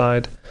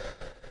suicide.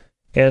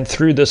 And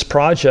through this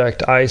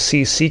project, I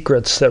see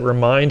secrets that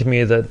remind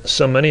me that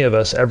so many of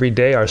us every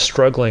day are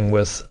struggling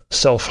with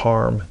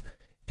self-harm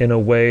in a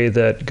way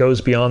that goes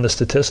beyond the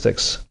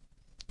statistics.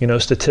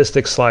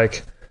 Statistics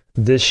like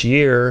this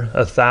year,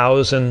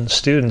 1,000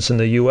 students in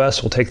the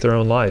U.S. will take their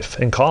own life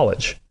in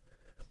college.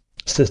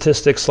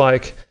 Statistics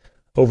like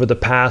over the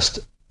past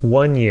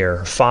 1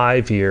 year,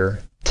 5 year,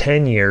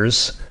 10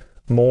 years,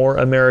 more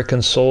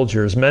American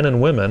soldiers, men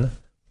and women,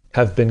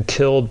 have been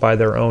killed by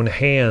their own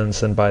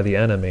hands than by the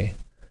enemy.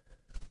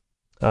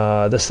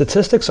 The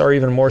statistics are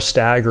even more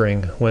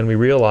staggering when we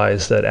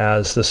realize that,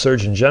 as the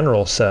Surgeon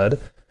General said,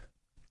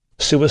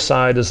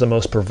 suicide is the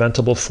most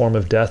preventable form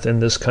of death in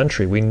this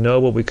country. We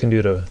know what we can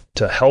do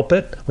to help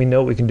it. We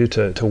know what we can do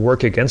to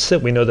work against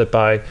it. We know that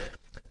by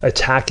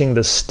attacking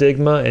the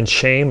stigma and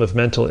shame of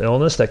mental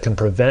illness that can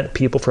prevent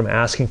people from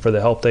asking for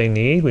the help they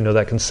need, we know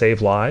that can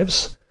save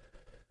lives.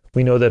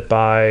 We know that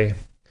by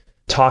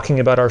talking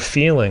about our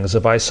feelings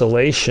of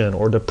isolation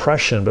or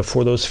depression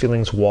before those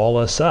feelings wall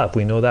us up,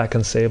 we know that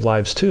can save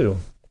lives too.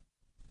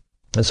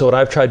 And so what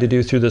I've tried to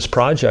do through this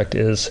project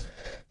is,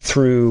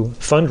 through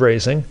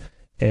fundraising,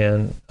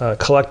 and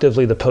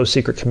collectively the Post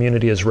Secret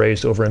community has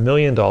raised over $1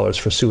 million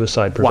for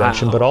suicide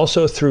prevention, Wow. but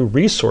also through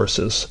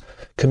resources.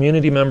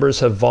 Community members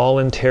have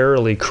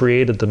voluntarily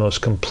created the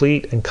most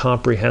complete and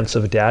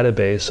comprehensive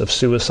database of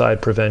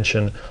suicide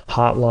prevention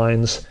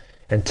hotlines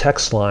and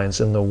text lines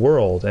in the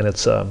world, and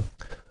it's a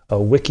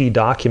wiki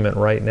document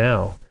right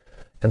now.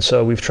 And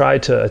so we've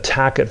tried to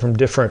attack it from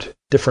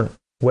different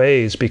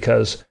ways,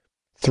 because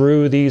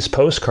through these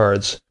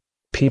postcards,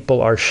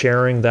 people are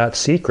sharing that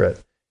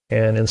secret.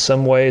 And in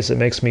some ways, it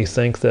makes me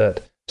think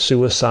that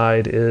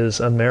suicide is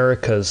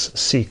America's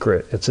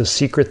secret. It's a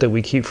secret that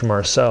we keep from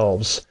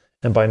ourselves.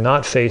 And by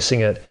not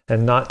facing it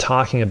and not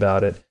talking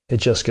about it, it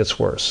just gets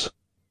worse.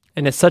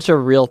 And it's such a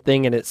real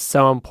thing, and it's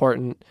so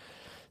important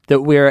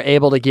that we're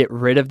able to get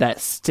rid of that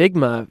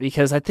stigma,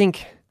 because I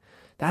think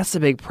that's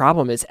the big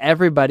problem is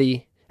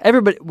everybody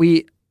everybody,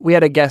 we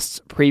had a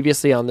guest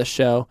previously on the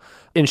show,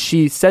 and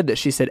she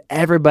said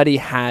everybody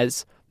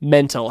has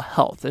mental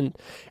health, and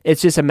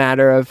it's just a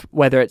matter of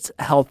whether it's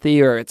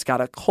healthy or it's got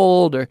a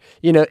cold, or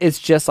it's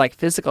just like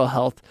physical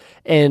health.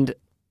 And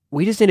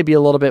we just need to be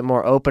a little bit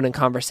more open and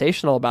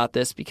conversational about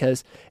this,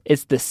 because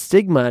it's the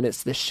stigma and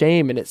it's the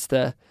shame and it's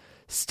the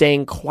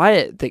staying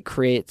quiet that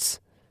creates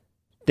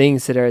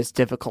things that are as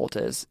difficult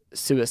as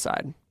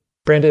suicide.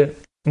 Brandon,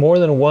 more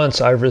than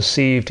once I've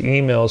received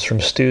emails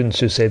from students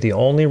who say the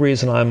only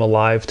reason I'm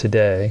alive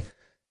today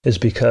is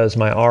because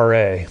my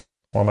RA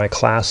or my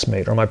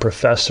classmate or my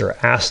professor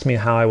asked me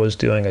how I was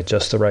doing at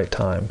just the right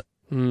time.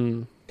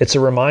 It's a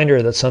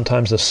reminder that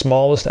sometimes the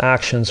smallest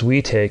actions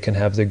we take can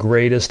have the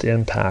greatest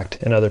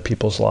impact in other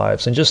people's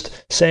lives. And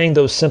just saying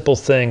those simple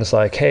things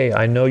like, hey,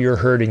 I know you're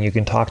hurting, you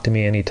can talk to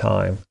me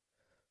anytime.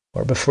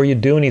 Or before you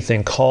do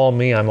anything, call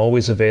me, I'm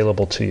always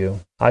available to you.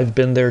 I've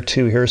been there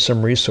too, here's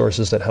some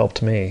resources that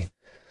helped me.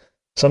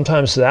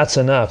 Sometimes that's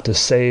enough to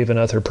save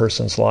another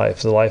person's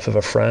life, the life of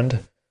a friend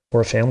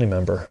or a family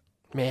member.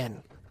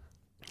 Man,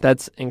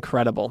 that's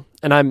incredible.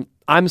 And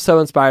I'm so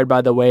inspired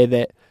by the way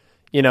that,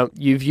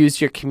 you've used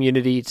your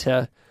community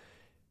to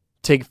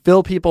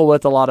fill people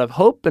with a lot of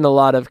hope and a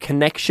lot of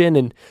connection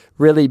and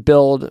really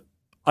build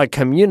a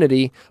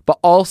community, but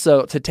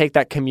also to take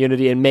that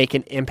community and make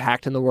an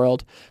impact in the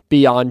world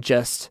beyond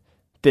just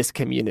this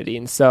community.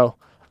 And so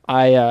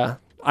I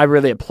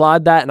really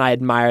applaud that, and I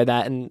admire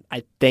that, and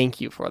I thank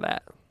you for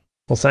that.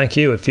 Well, thank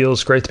you. It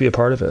feels great to be a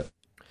part of it.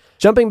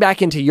 Jumping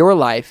back into your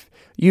life,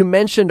 you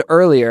mentioned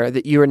earlier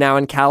that you are now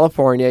in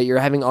California. You're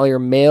having all your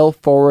mail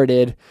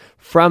forwarded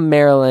from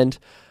Maryland.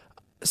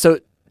 So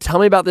tell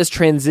me about this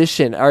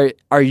transition.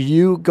 Are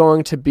you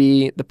going to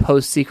be the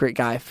Post Secret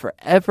guy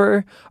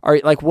forever?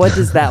 What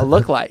does that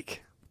look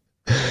like?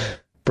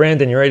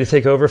 Brandon, you ready to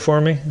take over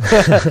for me?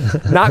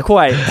 Not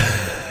quite.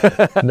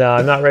 No,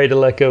 I'm not ready to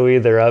let go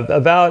either.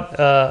 About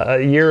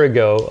a year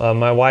ago,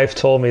 my wife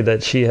told me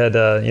that she had,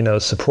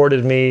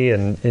 supported me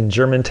in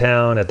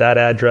Germantown at that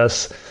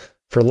address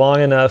for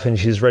long enough, and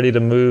she's ready to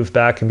move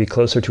back and be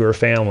closer to her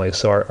family.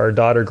 So our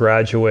daughter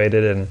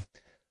graduated, and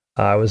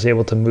I was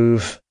able to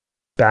move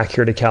back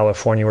here to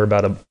California. We're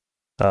about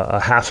a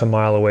half a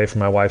mile away from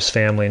my wife's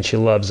family, and she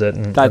loves it,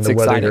 and the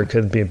weather here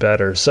couldn't be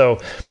better. So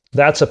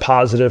that's a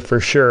positive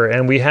for sure.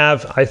 And we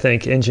have, I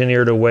think,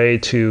 engineered a way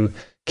to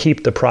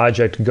keep the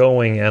project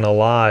going and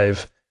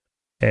alive.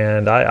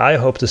 And I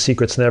hope the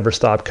secrets never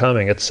stop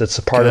coming. It's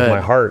a part of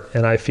my heart,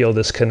 and I feel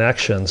this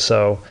connection.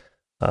 So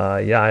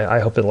I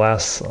hope it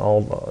lasts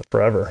all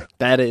forever.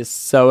 That is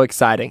so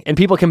exciting. And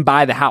people can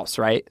buy the house,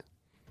 right?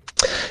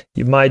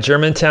 My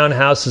Germantown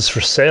house is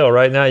for sale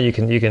right now. You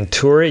can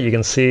tour it. You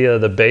can see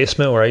the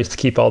basement where I used to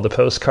keep all the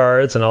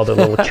postcards and all the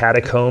little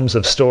catacombs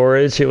of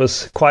storage. It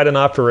was quite an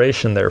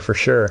operation there for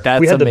sure.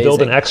 We had to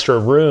build an extra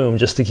room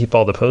just to keep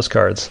all the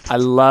postcards. I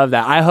love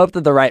that. I hope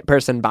that the right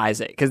person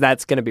buys it, because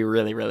that's going to be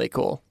really, really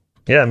cool.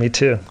 Yeah, me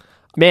too.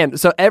 Man,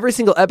 so every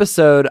single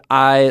episode,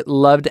 I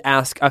love to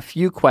ask a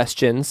few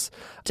questions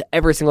to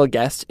every single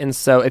guest. And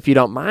so if you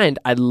don't mind,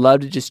 I'd love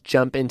to just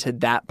jump into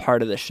that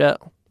part of the show.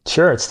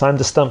 Sure, it's time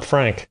to stump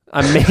Frank.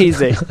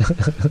 Amazing.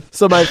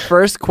 So my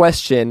first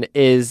question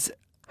is,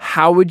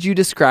 how would you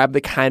describe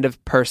the kind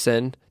of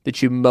person that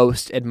you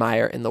most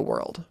admire in the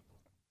world?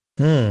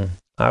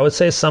 I would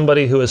say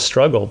somebody who has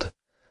struggled,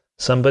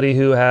 somebody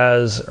who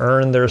has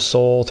earned their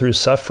soul through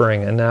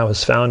suffering and now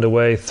has found a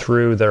way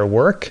through their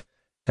work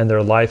and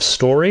their life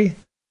story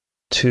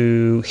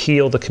to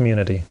heal the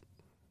community.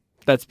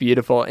 That's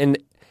beautiful. And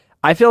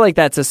I feel like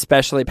that's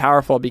especially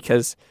powerful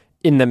because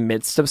in the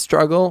midst of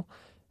struggle,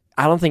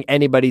 I don't think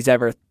anybody's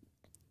ever,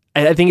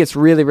 I think it's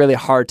really, really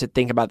hard to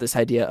think about this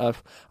idea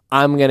of,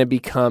 I'm going to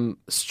become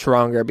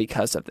stronger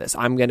because of this.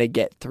 I'm going to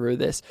get through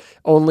this.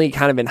 Only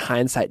kind of in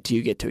hindsight do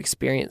you get to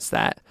experience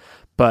that.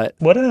 But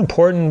what an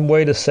important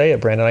way to say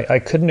it, Brandon. I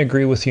couldn't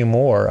agree with you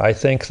more. I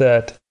think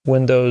that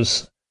when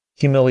those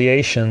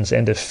humiliations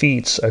and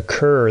defeats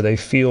occur, they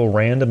feel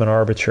random and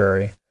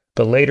arbitrary.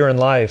 But later in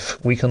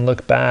life, we can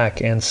look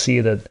back and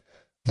see that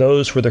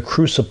those were the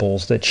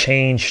crucibles that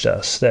changed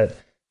us, that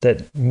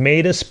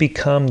made us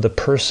become the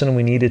person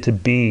we needed to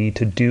be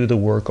to do the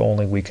work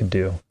only we could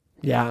do.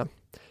 Yeah.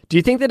 Do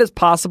you think that it's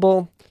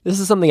possible? This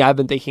is something I've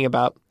been thinking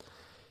about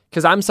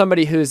because I'm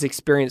somebody who's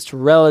experienced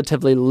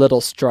relatively little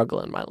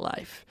struggle in my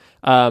life,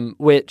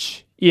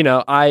 which, you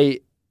know, I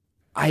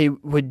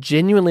would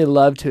genuinely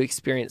love to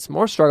experience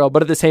more struggle,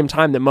 but at the same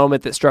time, the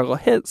moment that struggle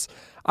hits,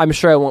 I'm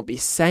sure I won't be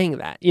saying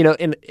that, you know,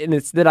 and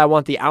it's that I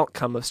want the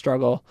outcome of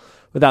struggle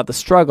without the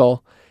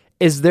struggle.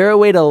 Is there a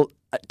way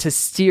to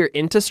steer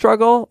into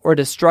struggle, or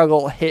does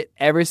struggle hit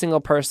every single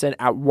person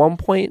at one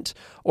point?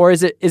 Or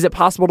is it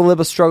possible to live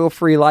a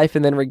struggle-free life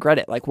and then regret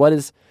it? Like,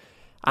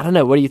 I don't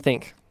know. What do you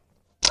think?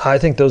 I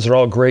think those are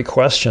all great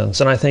questions.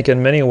 And I think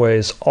in many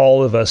ways,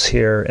 all of us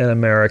here in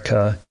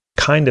America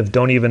kind of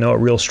don't even know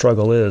what real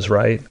struggle is,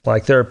 right?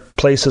 Like there are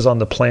places on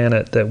the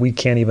planet that we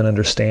can't even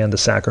understand the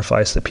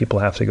sacrifice that people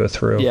have to go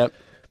through. Yep.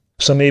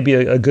 So maybe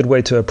a good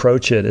way to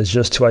approach it is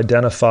just to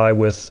identify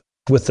with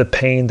with the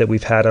pain that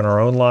we've had in our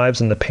own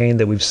lives and the pain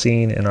that we've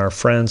seen in our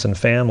friends and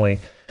family,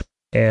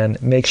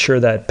 and make sure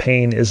that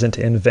pain isn't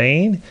in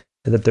vain,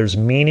 that there's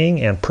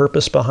meaning and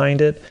purpose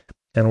behind it,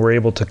 and we're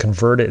able to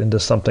convert it into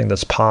something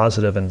that's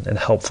positive and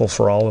helpful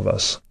for all of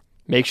us.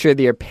 Make sure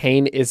that your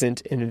pain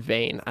isn't in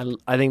vain.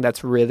 I think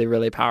that's really,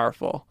 really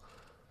powerful.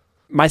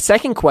 My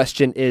second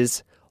question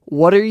is,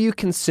 what are you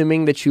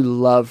consuming that you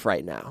love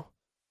right now?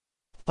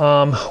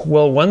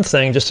 Well, one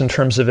thing, just in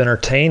terms of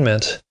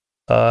entertainment,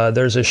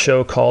 there's a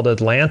show called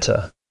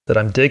Atlanta that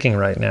I'm digging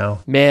right now.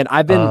 Man,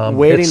 I've been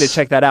waiting to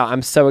check that out.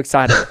 I'm so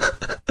excited.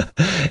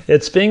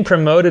 It's being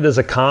promoted as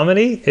a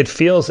comedy. It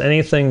feels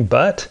anything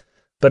but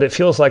it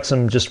feels like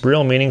some just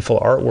real meaningful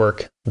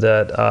artwork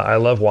that I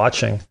love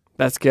watching.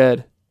 That's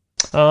good.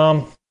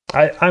 I'm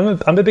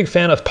a big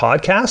fan of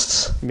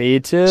podcasts. Me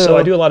too. So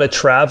I do a lot of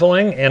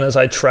traveling, and as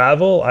I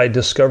travel, I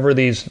discover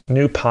these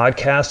new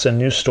podcasts and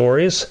new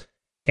stories.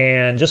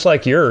 And just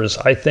like yours,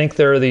 I think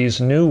there are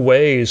these new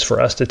ways for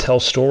us to tell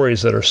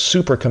stories that are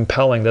super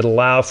compelling, that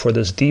allow for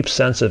this deep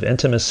sense of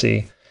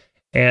intimacy.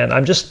 And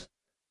I'm just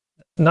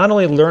not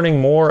only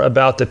learning more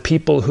about the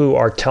people who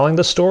are telling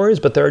the stories,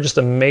 but there are just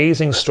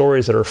amazing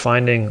stories that are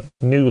finding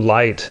new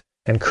light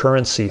and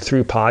currency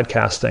through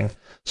podcasting.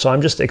 So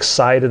I'm just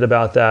excited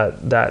about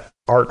that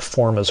art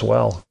form as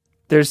well.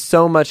 There's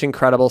so much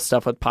incredible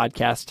stuff with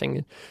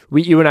podcasting.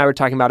 You and I were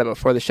talking about it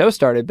before the show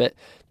started, but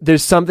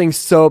there's something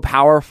so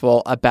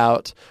powerful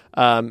about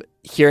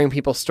hearing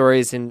people's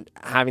stories and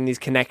having these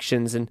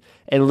connections and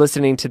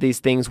listening to these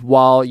things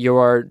while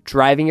you're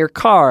driving your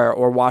car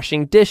or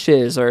washing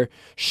dishes or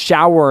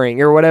showering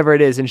or whatever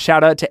it is. And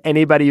shout out to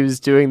anybody who's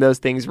doing those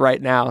things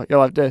right now.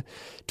 You'll have to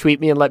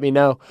tweet me and let me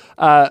know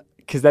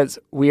because that's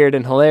weird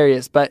and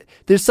hilarious. But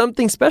there's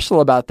something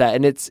special about that.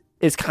 And it's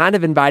kind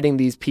of inviting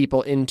these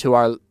people into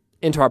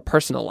our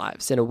personal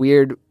lives in a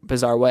weird,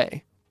 bizarre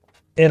way.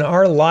 In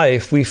our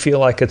life, we feel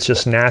like it's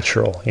just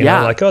natural. You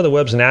know, like, oh, the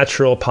web's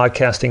natural,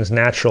 podcasting's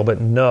natural, but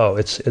no,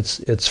 it's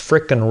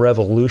frickin'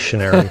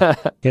 revolutionary.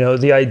 You know,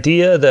 the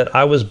idea that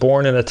I was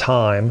born in a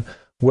time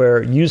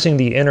where using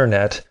the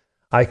internet,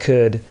 I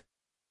could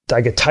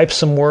type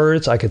some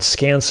words, I could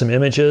scan some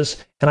images,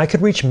 and I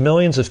could reach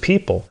millions of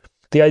people.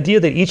 The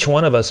idea that each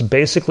one of us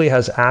basically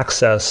has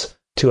access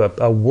to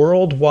a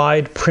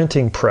worldwide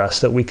printing press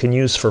that we can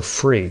use for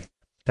free.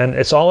 And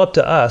it's all up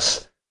to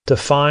us to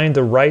find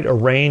the right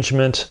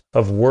arrangement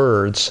of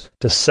words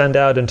to send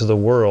out into the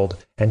world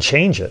and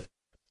change it.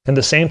 And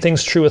the same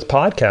thing's true with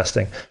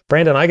podcasting.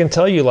 Brandon, I can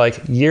tell you,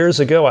 like, years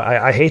ago,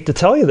 I hate to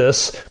tell you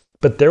this,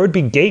 but there would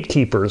be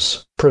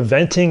gatekeepers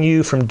preventing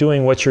you from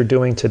doing what you're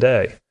doing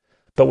today.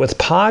 But with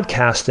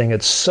podcasting,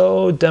 it's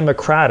so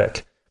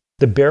democratic.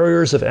 The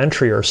barriers of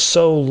entry are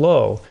so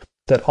low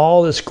that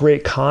all this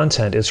great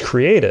content is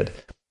created.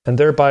 And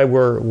thereby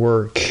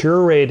we're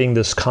curating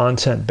this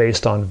content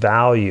based on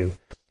value.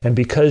 And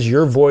because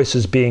your voice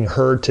is being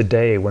heard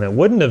today when it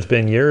wouldn't have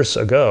been years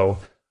ago,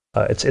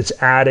 it's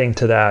adding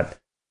to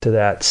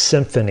that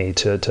symphony,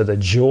 to the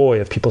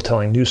joy of people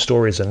telling new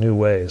stories in new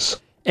ways.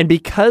 And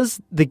because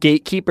the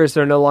gatekeepers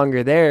are no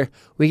longer there,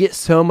 we get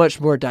so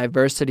much more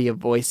diversity of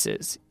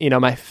voices. You know,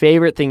 my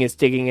favorite thing is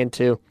digging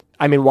into,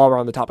 while we're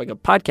on the topic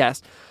of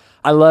podcasts,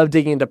 I love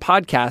digging into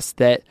podcasts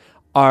that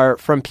are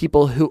from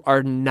people who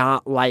are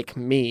not like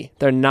me.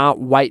 They're not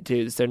white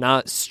dudes. They're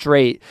not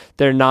straight.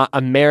 They're not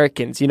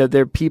Americans. You know,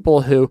 they're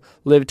people who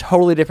live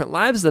totally different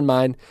lives than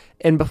mine.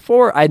 And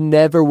before, I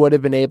never would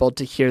have been able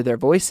to hear their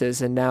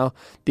voices. And now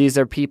these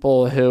are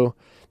people who,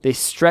 they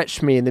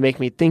stretch me and they make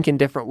me think in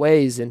different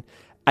ways. And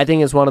I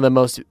think it's one of the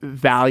most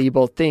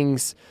valuable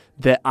things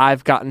that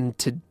I've gotten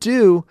to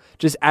do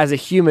just as a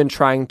human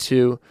trying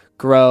to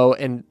grow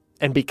and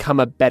become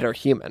a better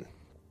human.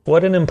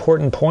 What an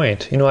important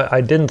point. You know, I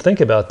didn't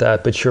think about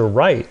that, but you're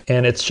right.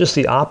 And it's just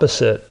the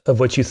opposite of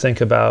what you think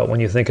about when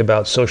you think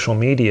about social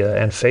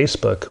media and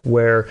Facebook,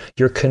 where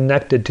you're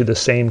connected to the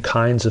same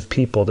kinds of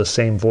people, the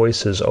same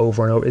voices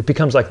over and over. It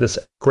becomes like this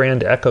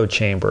grand echo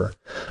chamber.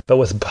 But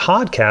with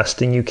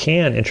podcasting, you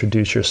can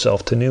introduce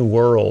yourself to new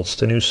worlds,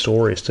 to new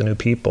stories, to new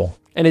people.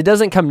 And it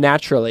doesn't come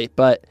naturally,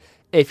 but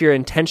if you're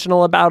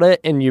intentional about it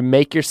and you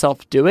make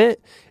yourself do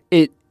it,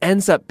 it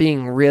ends up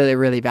being really,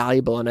 really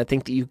valuable. And I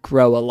think that you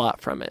grow a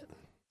lot from it.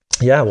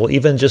 Yeah, well,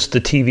 even just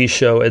the TV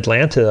show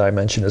Atlanta I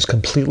mentioned is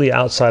completely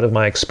outside of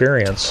my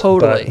experience.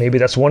 Totally. But maybe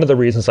that's one of the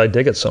reasons I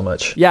dig it so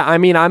much. Yeah,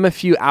 I'm a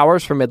few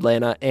hours from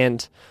Atlanta,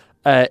 and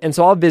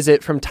so I'll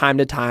visit from time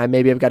to time.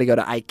 Maybe I've got to go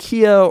to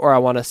IKEA or I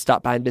want to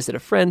stop by and visit a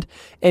friend.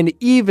 And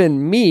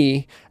even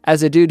me,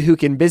 as a dude who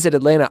can visit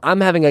Atlanta,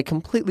 I'm having a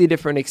completely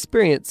different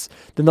experience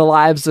than the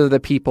lives of the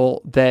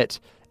people that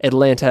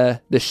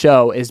Atlanta, the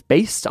show, is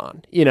based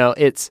on. You know,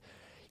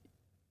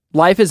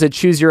 life is a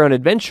choose your own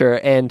adventure,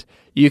 and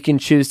you can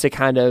choose to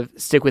kind of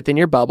stick within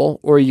your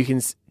bubble, or you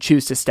can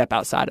choose to step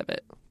outside of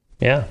it.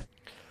 Yeah.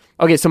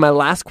 Okay, so my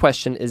last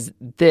question is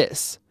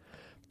this.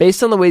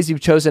 Based on the ways you've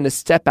chosen to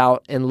step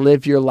out and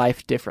live your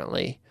life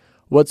differently,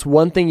 what's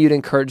one thing you'd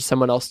encourage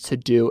someone else to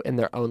do in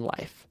their own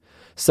life?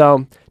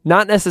 So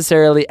not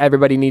necessarily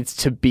everybody needs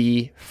to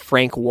be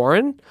Frank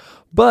Warren,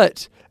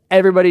 but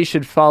everybody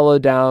should follow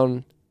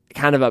down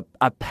kind of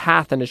a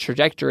path and a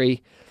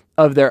trajectory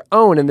of their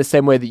own in the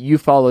same way that you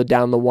followed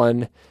down the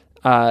one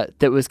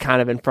that was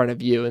kind of in front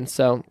of you. And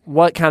so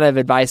what kind of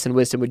advice and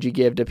wisdom would you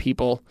give to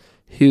people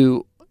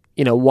who,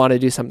 want to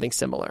do something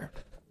similar?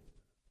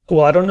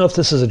 Well, I don't know if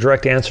this is a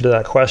direct answer to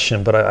that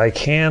question, but I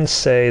can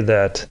say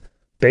that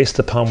based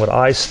upon what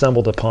I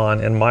stumbled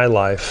upon in my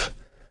life,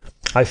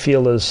 I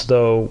feel as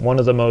though one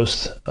of the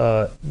most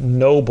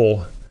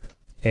noble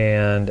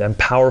and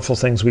powerful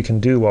things we can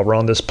do while we're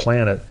on this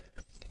planet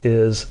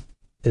is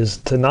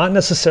to not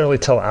necessarily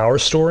tell our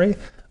story,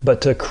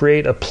 but to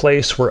create a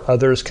place where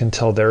others can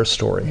tell their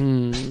story.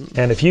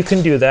 And if you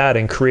can do that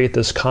and create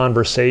this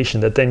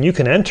conversation that then you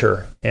can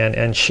enter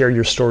and share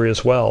your story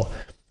as well,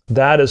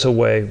 that is a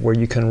way where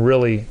you can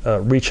really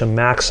reach a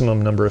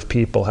maximum number of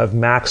people, have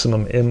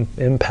maximum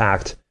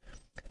impact.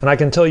 And I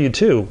can tell you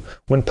too,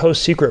 when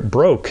Post Secret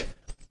broke,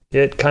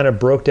 it kind of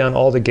broke down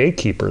all the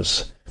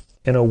gatekeepers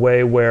in a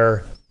way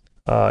where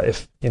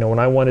when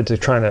I wanted to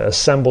try to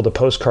assemble the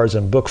postcards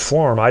in book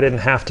form, I didn't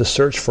have to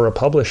search for a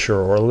publisher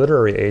or a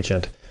literary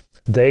agent.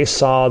 They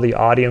saw the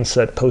audience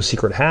that Post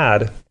Secret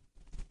had,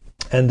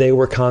 and they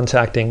were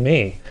contacting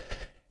me.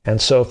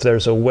 And so if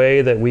there's a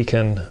way that we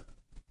can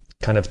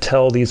kind of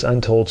tell these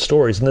untold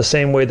stories in the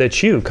same way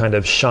that you kind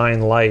of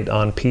shine light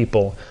on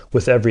people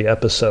with every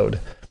episode,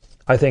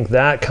 I think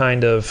that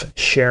kind of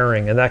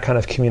sharing and that kind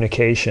of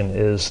communication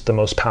is the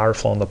most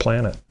powerful on the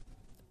planet.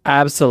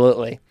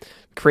 Absolutely.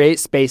 Create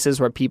spaces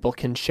where people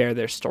can share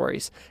their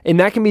stories. And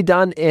that can be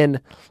done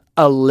in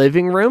a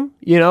living room,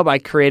 by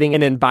creating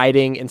an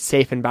inviting and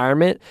safe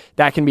environment.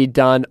 That can be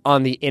done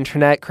on the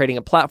internet, creating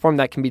a platform.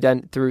 That can be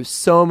done through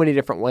so many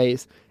different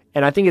ways.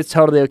 And I think it's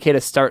totally okay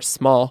to start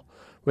small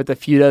with a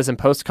few dozen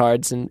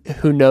postcards, and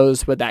who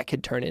knows what that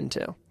could turn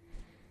into.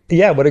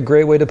 Yeah, what a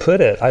great way to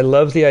put it. I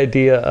love the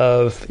idea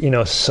of,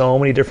 so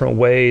many different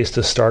ways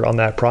to start on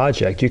that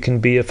project. You can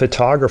be a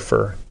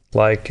photographer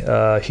like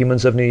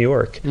Humans of New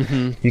York.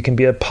 Mm-hmm. You can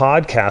be a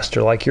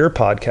podcaster like your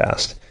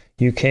podcast.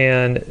 You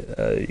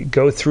can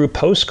go through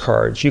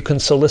postcards. You can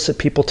solicit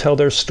people tell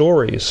their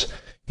stories.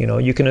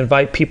 You can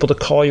invite people to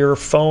call your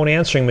phone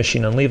answering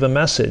machine and leave a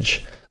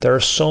message. There are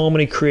so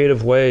many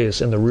creative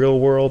ways in the real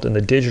world and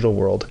the digital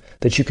world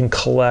that you can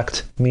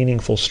collect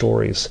meaningful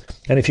stories.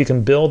 And if you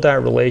can build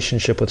that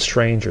relationship with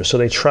strangers so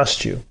they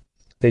trust you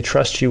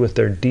with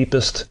their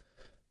deepest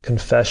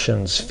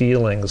confessions,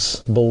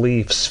 feelings,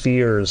 beliefs,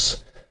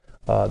 fears,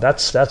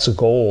 that's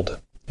gold.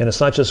 And it's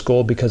not just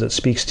gold because it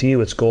speaks to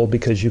you, it's gold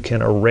because you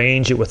can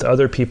arrange it with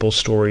other people's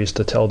stories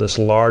to tell this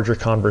larger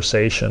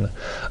conversation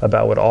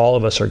about what all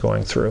of us are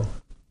going through.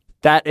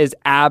 That is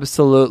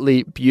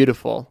absolutely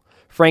beautiful.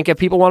 Frank, if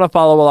people want to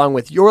follow along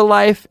with your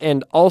life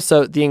and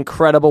also the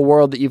incredible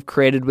world that you've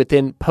created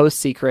within Post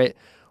Secret,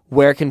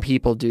 where can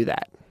people do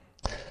that?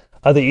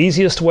 The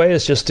easiest way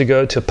is just to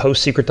go to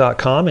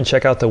postsecret.com and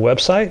check out the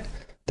website.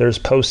 There's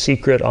Post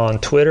Secret on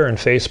Twitter and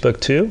Facebook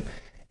too.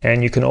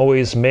 And you can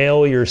always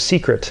mail your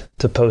secret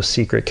to Post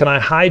Secret. Can I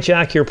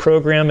hijack your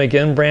program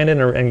again, Brandon,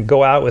 and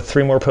go out with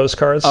 3 more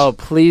postcards? Oh,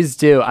 please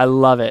do. I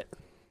love it.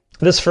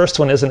 This first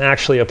one isn't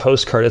actually a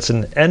postcard. It's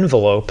an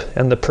envelope,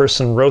 and the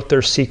person wrote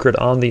their secret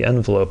on the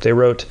envelope. They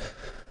wrote,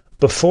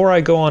 "Before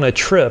I go on a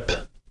trip,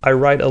 I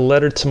write a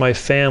letter to my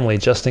family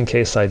just in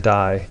case I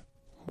die."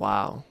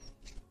 Wow.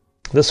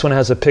 This one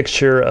has a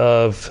picture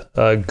of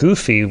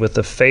Goofy with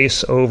the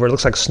face over, it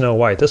looks like Snow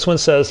White. This one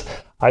says,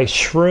 "I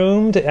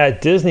shroomed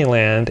at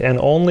Disneyland and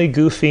only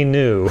Goofy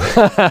knew."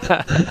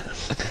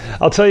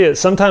 I'll tell you,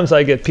 sometimes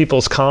I get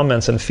people's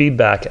comments and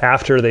feedback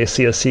after they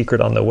see a secret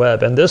on the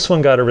web. And this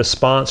one got a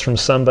response from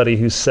somebody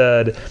who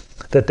said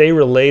that they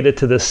related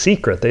to this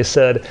secret. They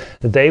said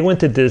they went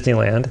to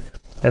Disneyland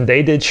and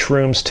they did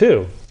shrooms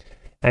too.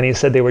 And he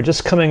said they were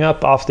just coming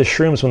up off the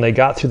shrooms when they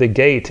got through the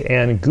gate,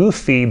 and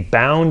Goofy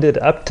bounded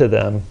up to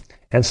them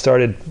and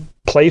started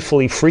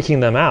playfully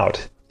freaking them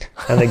out.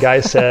 And the guy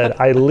said,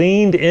 "I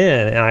leaned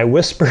in and I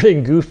whispered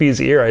in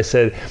Goofy's ear. I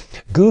said,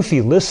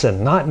 'Goofy,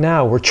 listen, not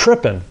now, we're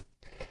tripping.'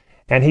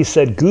 And he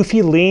said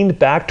Goofy leaned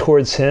back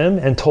towards him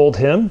and told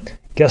him,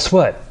 'Guess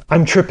what?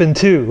 I'm tripping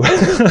too.'"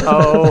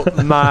 Oh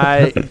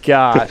my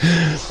God.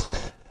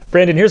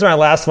 Brandon, here's my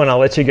last one. I'll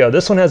let you go.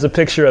 This one has a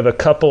picture of a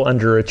couple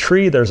under a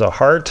tree. There's a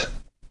heart.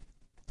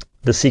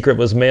 The secret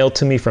was mailed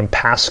to me from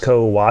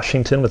Pasco,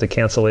 Washington, with a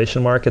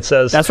cancellation mark. It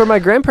says, "That's where my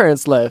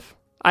grandparents live.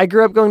 I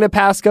grew up going to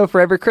Pasco for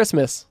every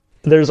Christmas."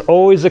 There's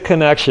always a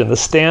connection. The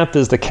stamp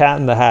is the cat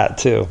in the hat,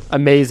 too.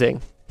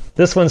 Amazing.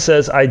 This one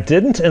says, "I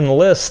didn't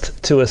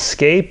enlist to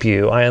escape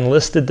you. I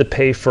enlisted to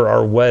pay for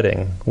our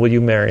wedding. Will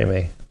you marry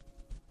me?"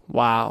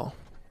 Wow.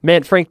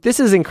 Man, Frank, this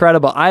is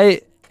incredible.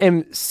 I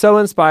am so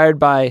inspired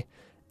by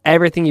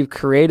everything you've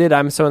created.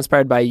 I'm so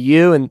inspired by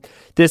you and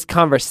this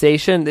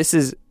conversation.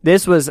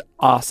 This was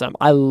awesome.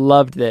 I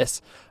loved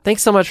this.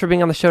 Thanks so much for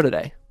being on the show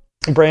today.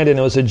 Brandon,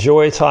 it was a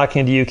joy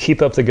talking to you.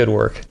 Keep up the good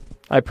work.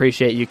 I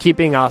appreciate you. Keep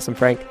being awesome,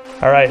 Frank.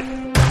 All right.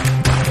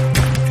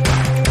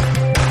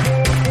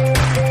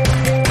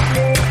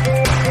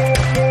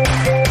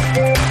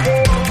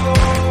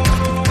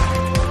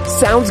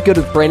 Sounds Good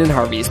with Brandon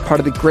Harvey is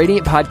part of the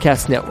Gradient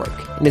Podcast Network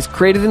and is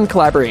created in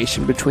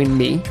collaboration between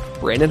me,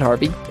 Brandon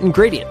Harvey, and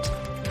Gradient.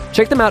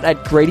 Check them out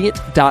at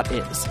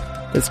gradient.is.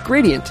 That's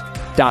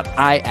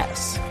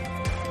gradient.is.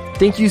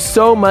 Thank you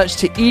so much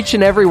to each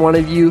and every one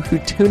of you who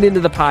tuned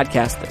into the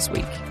podcast this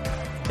week.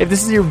 If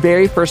this is your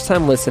very first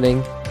time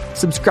listening,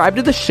 subscribe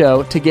to the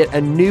show to get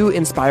a new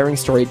inspiring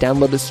story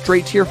downloaded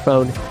straight to your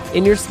phone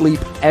in your sleep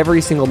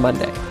every single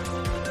Monday.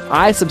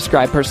 I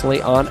subscribe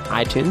personally on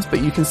iTunes,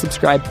 but you can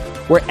subscribe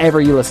wherever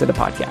you listen to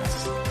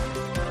podcasts.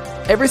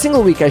 Every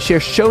single week, I share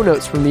show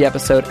notes from the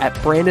episode at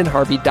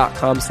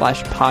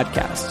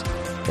brandonharvey.com/podcast.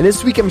 And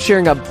this week, I'm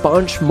sharing a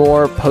bunch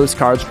more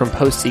postcards from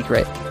Post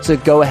Secret, so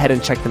go ahead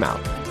and check them out.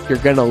 You're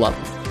going to love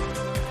them.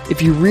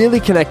 If you really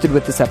connected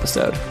with this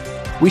episode,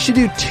 we should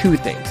do two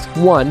things.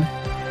 One,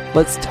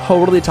 let's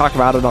totally talk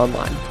about it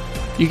online.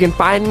 You can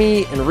find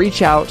me and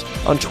reach out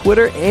on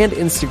Twitter and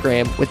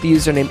Instagram with the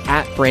username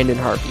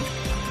 @BrandonHarvey.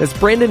 That's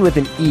Brandon with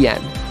an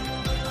EN.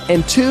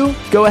 And two,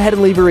 go ahead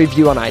and leave a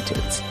review on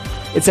iTunes.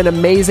 It's an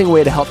amazing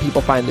way to help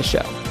people find the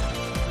show.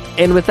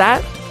 And with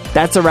that,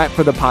 that's a wrap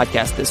for the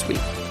podcast this week.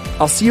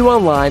 I'll see you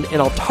online,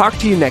 and I'll talk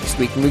to you next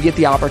week when we get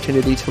the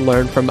opportunity to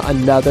learn from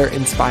another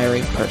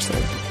inspiring person.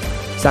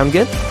 Sound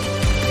good?